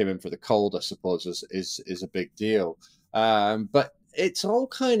Spy Who Came In for the Cold, I suppose, is a big deal. But it's all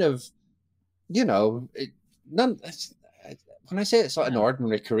kind of, you know, none. When I say it's like an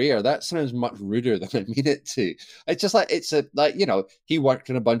ordinary career, that sounds much ruder than I mean it to. It's just like he worked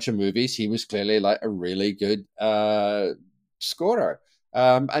in a bunch of movies. He was clearly like a really good scorer,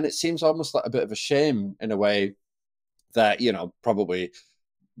 and it seems almost like a bit of a shame in a way that probably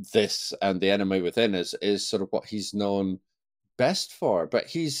this and The Enemy Within is sort of what he's known best for. But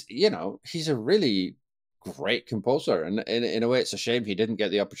he's a really great composer, and in a way it's a shame he didn't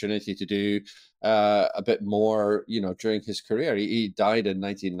get the opportunity to do a bit more during his career. He died in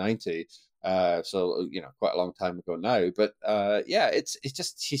 1990, so quite a long time ago now. But it's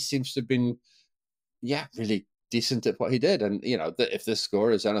just he seems to have been really decent at what he did. And if this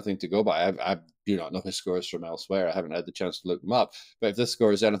score is anything to go by, I do not know his scores from elsewhere. I haven't had the chance to look them up, but if this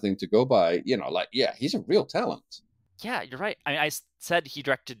score is anything to go by, he's a real talent. Yeah, you're right. I mean, I said he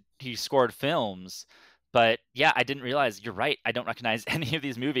scored films, but yeah, I didn't realize, you're right, I don't recognize any of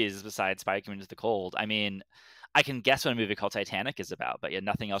these movies besides Spy Who Came Into the Cold. I mean, I can guess what a movie called Titanic is about, but yeah,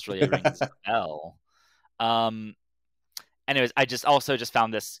 nothing else really rings a bell. Anyways, I just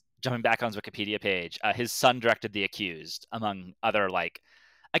found this, jumping back on his Wikipedia page. His son directed The Accused, among other, like,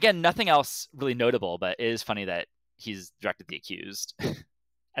 again, nothing else really notable, but it is funny that he's directed The Accused.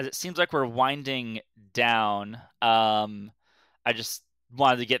 As it seems like we're winding down, I just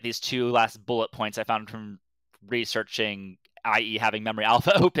wanted to get these two last bullet points I found from researching, i.e. having Memory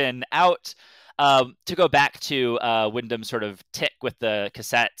Alpha open, out, to go back to Wyndham's sort of tick with the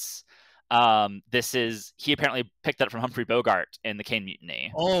cassettes. He apparently picked that up from Humphrey Bogart in The Caine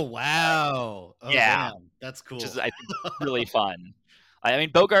Mutiny. Oh, wow. Oh, yeah. Damn. That's cool. Which is, I think, really fun. I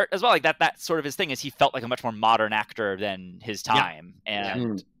mean, Bogart as well, like that sort of his thing is he felt like a much more modern actor than his time. Yeah.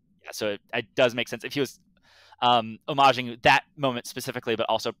 And so it does make sense if he was homaging that moment specifically, but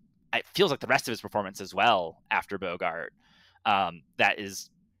also it feels like the rest of his performance as well after Bogart. That is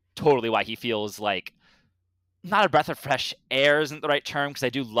totally why he feels like not a breath of fresh air isn't the right term, because I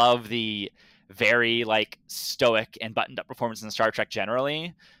do love the very like stoic and buttoned up performance in Star Trek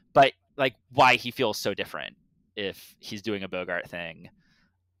generally, but like why he feels so different if he's doing a Bogart thing.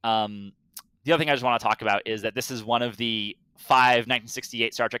 The other thing I just want to talk about is that this is one of the 5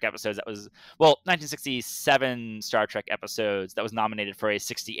 1968 Star Trek episodes 1967 Star Trek episodes that was nominated for a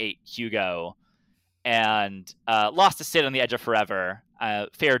 68 Hugo and lost to Sit on the Edge of Forever.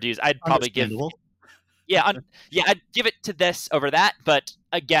 Fair dues. I'd probably give I'd give it to this over that, but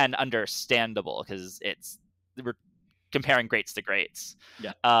again, understandable because we're comparing greats to greats.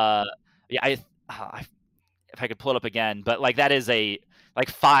 If I could pull it up again, but like that is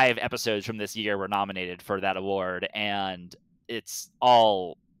 5 episodes from this year were nominated for that award, and it's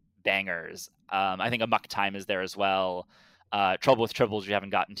all bangers. I think Amok Time is there as well. Trouble with Tribbles we haven't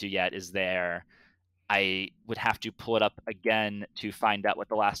gotten to yet is there. I would have to pull it up again to find out what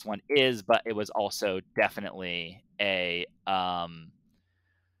the last one is, but it was also definitely a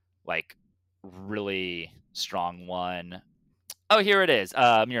really strong one. Oh, here it is.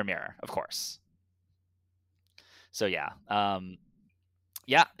 Mirror Mirror, of course. So yeah.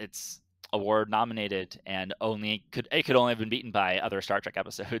 It's award nominated, and it could only have been beaten by other Star Trek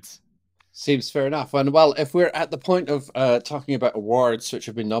episodes. Seems fair enough. And well, if we're at the point of talking about awards which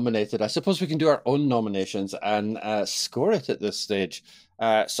have been nominated, I suppose we can do our own nominations and score it at this stage.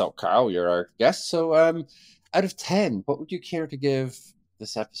 So, Carl, you're our guest. So, out of 10, what would you care to give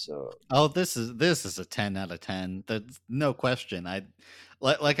this episode? Oh, this is a 10 out of 10. That's no question.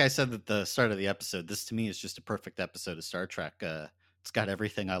 Like I said at the start of the episode, this to me is just a perfect episode of Star Trek. It's got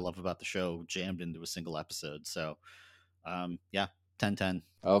everything I love about the show jammed into a single episode. So, 10/10.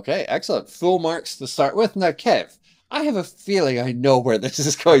 Okay, excellent. Full marks to start with. Now, Kev, I have a feeling I know where this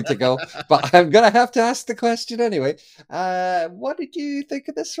is going to go, but I'm going to have to ask the question anyway. What did you think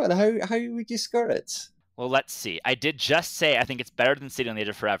of this one? How would you score it? Well, let's see. I did just say I think it's better than City on the Edge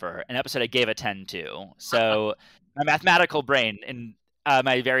of Forever, an episode I gave a 10 to. So my mathematical brain and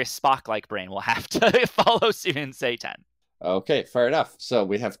my very Spock-like brain will have to follow suit and say 10. Okay, fair enough. So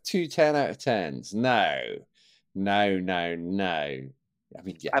we have two 10 out of 10s. Now. I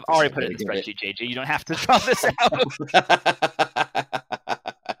mean, yeah, I've this already is put it going in to the give it. spreadsheet, JJ. You don't have to draw this out.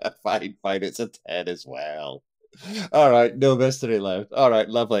 Fine, it's a 10 as well. All right, no mystery left. All right,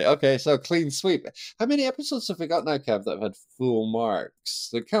 lovely. Okay, so clean sweep. How many episodes have we got now, Kev, that have had full marks?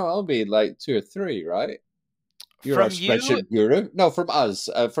 There can all be like 2 or 3, right? You're our From you, spreadsheet guru. No, from us,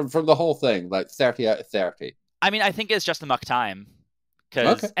 from the whole thing, like 30 out of 30. I mean, I think it's just the muck time,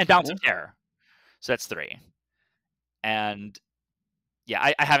 Okay. and Bounce Yeah. of Terror. So that's 3. And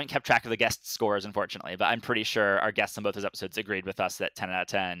yeah, I haven't kept track of the guest scores, unfortunately, but I'm pretty sure our guests on both those episodes agreed with us that 10 out of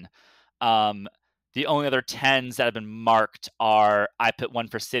 10. The only other 10s that have been marked are I put one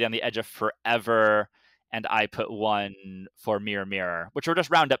for City on the Edge of Forever, and I put one for Mirror Mirror, which were just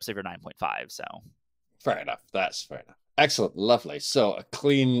roundups of your 9.5. So Fair enough. That's fair enough. Excellent. Lovely. So a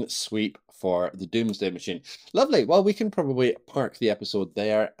clean sweep for the Doomsday Machine. Lovely. Well, we can probably park the episode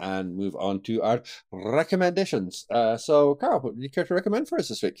there and move on to our recommendations. So, Carl, what would you care to recommend for us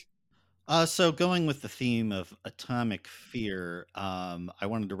this week? So going with the theme of atomic fear, I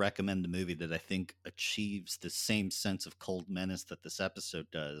wanted to recommend a movie that I think achieves the same sense of cold menace that this episode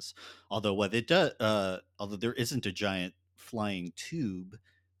does. Although there isn't a giant flying tube,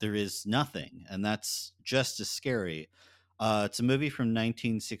 there is nothing, and that's just as scary. It's a movie from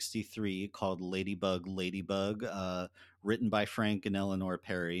 1963 called Ladybug, Ladybug, written by Frank and Eleanor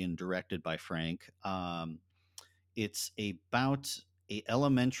Perry and directed by Frank. It's about a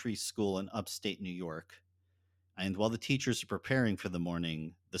elementary school in upstate New York, and while the teachers are preparing for the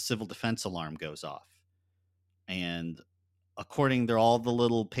morning, the civil defense alarm goes off. And according to all the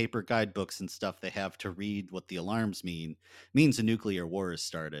little paper guidebooks and stuff they have to read what the alarms means a nuclear war has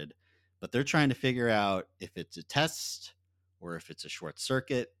started. But they're trying to figure out if it's a test or if it's a short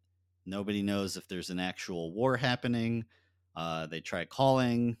circuit. Nobody knows if there's an actual war happening. They try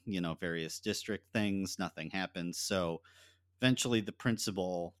calling, various district things. Nothing happens. So eventually the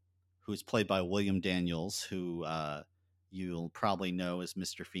principal, who's played by William Daniels, who you'll probably know as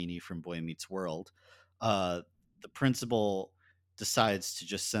Mr. Feeney from Boy Meets World, the principal decides to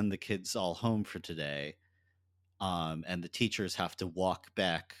just send the kids all home for today, and the teachers have to walk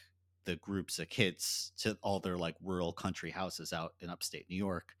back the groups of kids to all their like rural country houses out in upstate New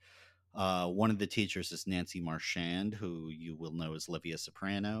York. One of the teachers is Nancy Marchand, who you will know as Livia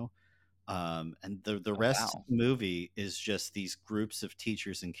Soprano. And the rest of wow. the movie is just these groups of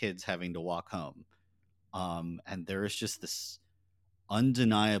teachers and kids having to walk home. And there is just this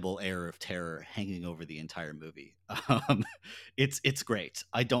undeniable air of terror hanging over the entire movie. It's great.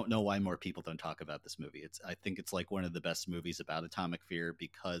 I don't know why more people don't talk about this movie. I think it's like one of the best movies about atomic fear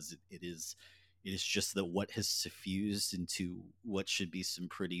because it is just that what has suffused into what should be some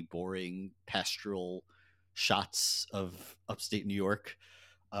pretty boring pastoral shots of upstate New York,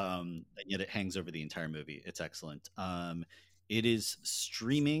 and yet it hangs over the entire movie. It's excellent. It is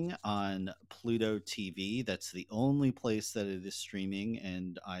streaming on Pluto TV. That's the only place that it is streaming.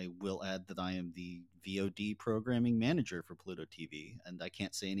 And I will add that I am the VOD programming manager for Pluto TV. And I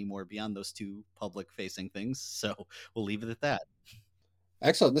can't say any more beyond those two public facing things. So we'll leave it at that.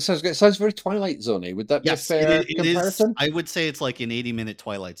 Excellent. This sounds good. It sounds very Twilight Zone-y. Would that be a Yes, fair it is. comparison? I would say it's like an 80-minute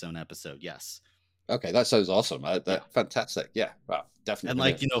Twilight Zone episode. Yes. Okay, that sounds awesome. Yeah. Fantastic. Yeah, well, And definitely.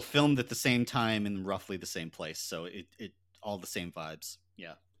 like, filmed at the same time in roughly the same place. So it all the same vibes.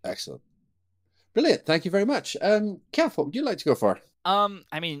 Yeah. Excellent. Brilliant. Thank you very much. Kev, what would you like to go for?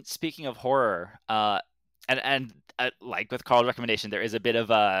 I mean, speaking of horror, and like with Carl's recommendation, there is a bit of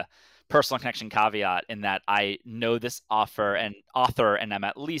a personal connection caveat in that I know this author, and I'm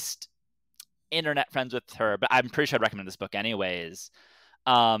at least internet friends with her, but I'm pretty sure I'd recommend this book anyways.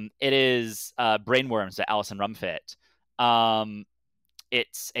 It is Brainworms by Alison Rumfitt.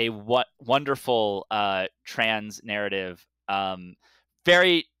 It's a wonderful trans narrative.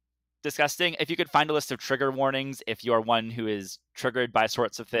 Very disgusting. If you could find a list of trigger warnings, if you're one who is triggered by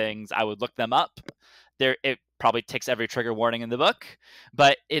sorts of things, I would look them up. It probably ticks every trigger warning in the book,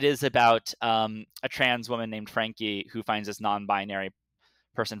 but it is about a trans woman named Frankie who finds this non-binary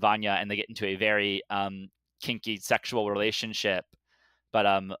person, Vanya, and they get into a very kinky sexual relationship.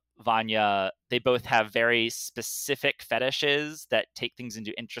 But Vanya, they both have very specific fetishes that take things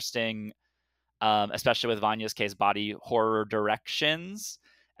into interesting especially with Vanya's case, body horror directions,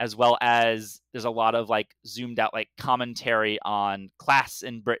 as well as there's a lot of like zoomed out like commentary on class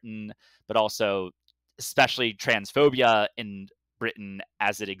in Britain, but also especially transphobia in Britain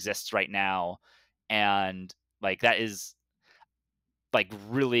as it exists right now. And like that is like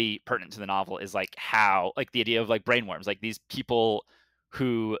really pertinent to the novel, is like how like the idea of like brainworms, like these people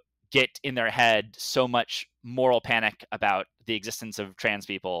who get in their head so much moral panic about the existence of trans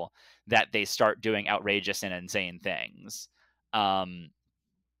people that they start doing outrageous and insane things. um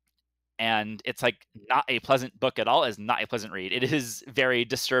and it's like not a pleasant book at all. Is not a pleasant read. It is very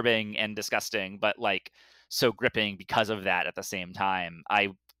disturbing and disgusting, but like so gripping because of that. At the same time,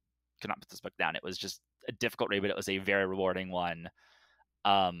 I could not put this book down. It was just a difficult read, but it was a very rewarding one.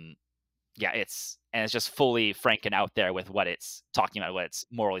 um yeah, it's just fully frank and out there with what it's talking about, what it's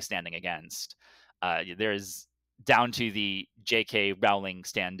morally standing against. There's down to the J.K. Rowling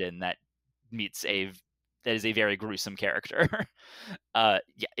stand-in that is a very gruesome character. Yeah,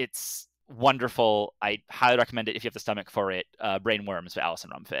 it's wonderful. I highly recommend it if you have the stomach for it. Brainworms by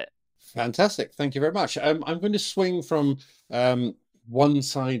Alison Rumfitt. Fantastic. Thank you very much. I'm going to swing from one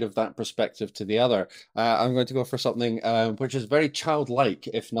side of that perspective to the other. I'm going to go for something which is very childlike,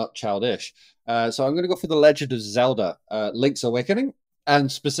 if not childish. So I'm going to go for The Legend of Zelda, Link's Awakening,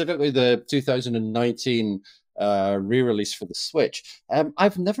 and specifically the 2019 re-release for the Switch.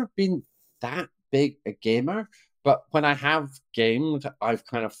 I've never been that big a gamer, but when I have gamed, I've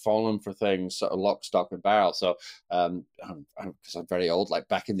kind of fallen for things sort of lock, stock, and barrel. So, because I'm very old, like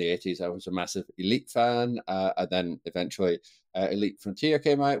back in the 80s, I was a massive Elite fan. And then eventually Elite Frontier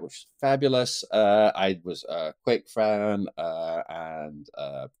came out, which is fabulous. I was a Quake fan, and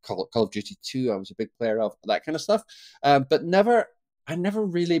Call of Duty 2, I was a big player of, that kind of stuff. But I never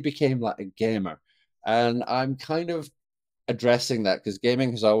really became like a gamer. And I'm kind of addressing that because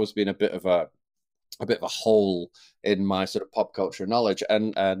gaming has always been a bit of a hole in my sort of pop culture knowledge,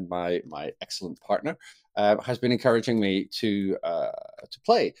 and my excellent partner has been encouraging me to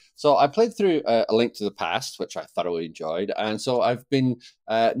play. So I played through A Link to the Past, which I thoroughly enjoyed, and so I've been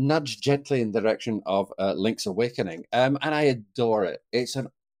nudged gently in the direction of Link's Awakening, and I adore it. It's an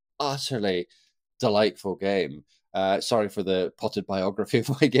utterly delightful game. Sorry for the potted biography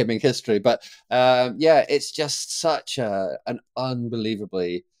of my gaming history, but yeah, it's just such an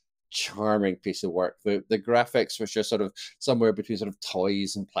unbelievably charming piece of work. The graphics, which are sort of somewhere between sort of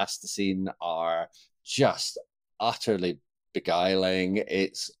toys and plasticine, are just utterly beguiling.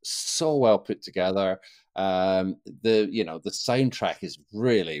 It's so well put together. The soundtrack is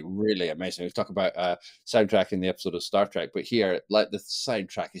really, really amazing. We've talked about soundtrack in the episode of Star Trek, but here, like, the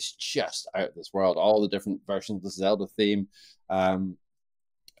soundtrack is just out of this world. All the different versions of the Zelda theme,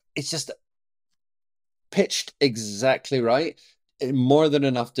 it's just pitched exactly right. More than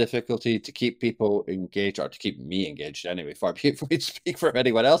enough difficulty to keep people engaged, or to keep me engaged anyway, far be it for me to speak for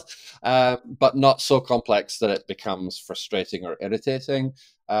anyone else, but not so complex that it becomes frustrating or irritating.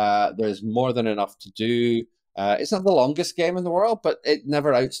 There's more than enough to do. It's not the longest game in the world, but it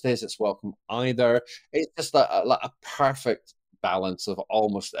never outstays its welcome either. It's just a perfect balance of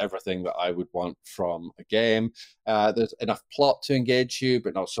almost everything that I would want from a game. There's enough plot to engage you,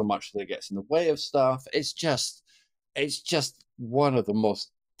 but not so much that it gets in the way of stuff. It's just one of the most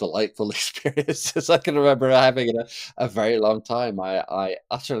delightful experiences I can remember having in a very long time. I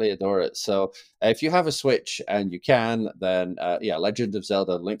utterly adore it. So if you have a Switch and you can, then yeah, Legend of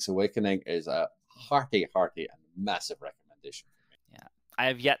Zelda Link's Awakening is a hearty and massive recommendation. Yeah, I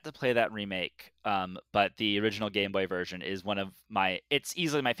have yet to play that remake, but the original Game Boy version is it's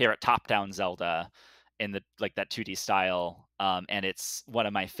easily my favorite top-down Zelda in the like that 2D style, and it's one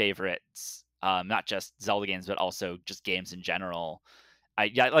of my favorites. Not just Zelda games, but also just games in general.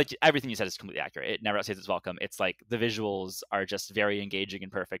 Like everything you said is completely accurate. It never outstays its welcome. It's like the visuals are just very engaging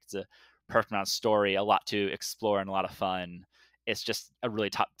and perfect. It's a perfect amount of story, a lot to explore, and a lot of fun. It's just a really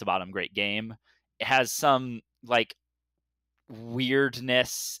top to bottom great game. It has some like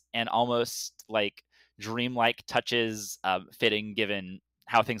weirdness and almost like dreamlike touches, fitting given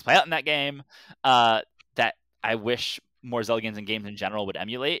how things play out in that game, that I wish more Zelda games and games in general would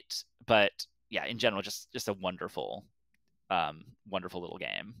emulate. But yeah, in general, just a wonderful, wonderful little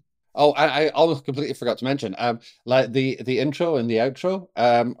game. Oh, I almost completely forgot to mention, like the intro and the outro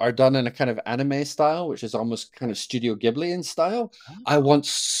are done in a kind of anime style, which is almost kind of Studio Ghibli in style. I want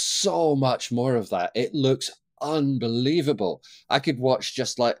so much more of that. It looks unbelievable. I could watch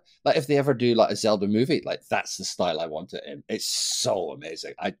just like if they ever do like a Zelda movie, like that's the style I want it in. It's so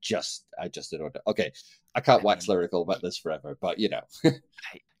amazing. I just adored it. Okay, I can't wax lyrical about this forever, but you know.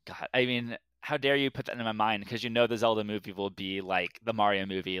 God, I mean, how dare you put that in my mind? Because the Zelda movie will be like the Mario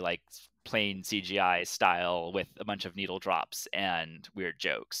movie, like plain CGI style with a bunch of needle drops and weird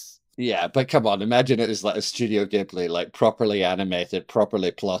jokes. Yeah, but come on, imagine it as like a Studio Ghibli, like properly animated,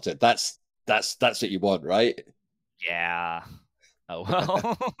 properly plotted. That's what you want, right? Yeah. Oh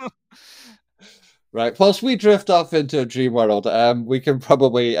well. Right. Whilst we drift off into a dream world, we can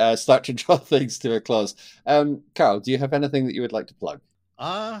probably start to draw things to a close. Carl, do you have anything that you would like to plug?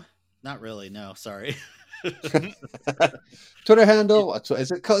 Not really. No, sorry. Twitter handle?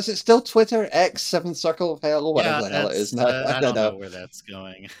 Is it? Is it still Twitter? X Seventh Circle of Hell, whatever the hell it is now. I don't know where that's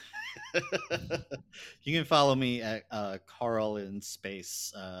going. You can follow me at Carl in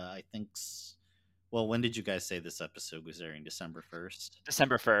Space. I think. Well, when did you guys say this episode was airing? December 1st?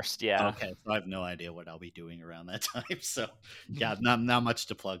 December 1st, yeah. Okay, so I have no idea what I'll be doing around that time. So, yeah, not much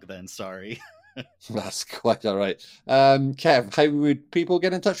to plug then. Sorry. That's quite all right. Kev, how would people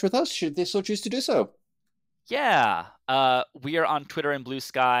get in touch with us should they so choose to do so? Yeah. We are on Twitter and Blue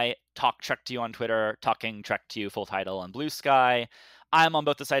Sky. Talk Trek to You on Twitter. Talking Trek to You full title on Blue Sky. I'm on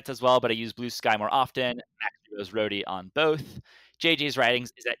both the sites as well, but I use Blue Sky more often. Actually, was Rhodey on both. JJ's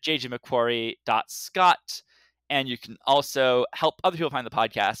writings is at jjmcquarrie.scott. And you can also help other people find the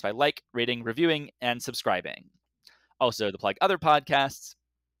podcast by rating, reviewing, and subscribing. Also, to plug other podcasts,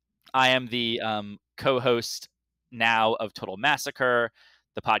 I am the co-host now of Total Massacre,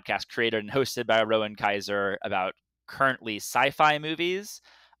 the podcast created and hosted by Rowan Kaiser about currently sci-fi movies.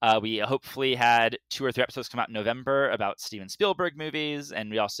 We hopefully had 2 or 3 episodes come out in November about Steven Spielberg movies, and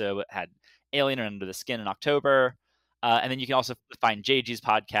we also had Alien and Under the Skin in October. And then you can also find JG's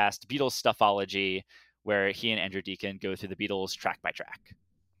podcast, Beatles Stuffology, where he and Andrew Deacon go through the Beatles track by track.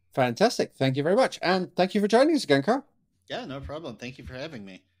 Fantastic. Thank you very much. And thank you for joining us again, Carl. Yeah, no problem. Thank you for having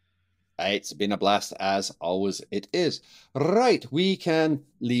me. It's been a blast, as always it is. Right, we can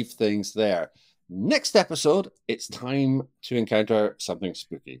leave things there. Next episode, it's time to encounter something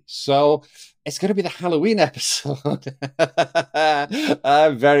spooky. So it's going to be the Halloween episode.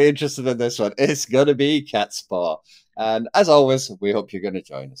 I'm very interested in this one. It's going to be Cat's Paw. And as always, we hope you're going to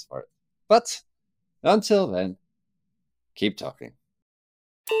join us for it. But until then, keep talking.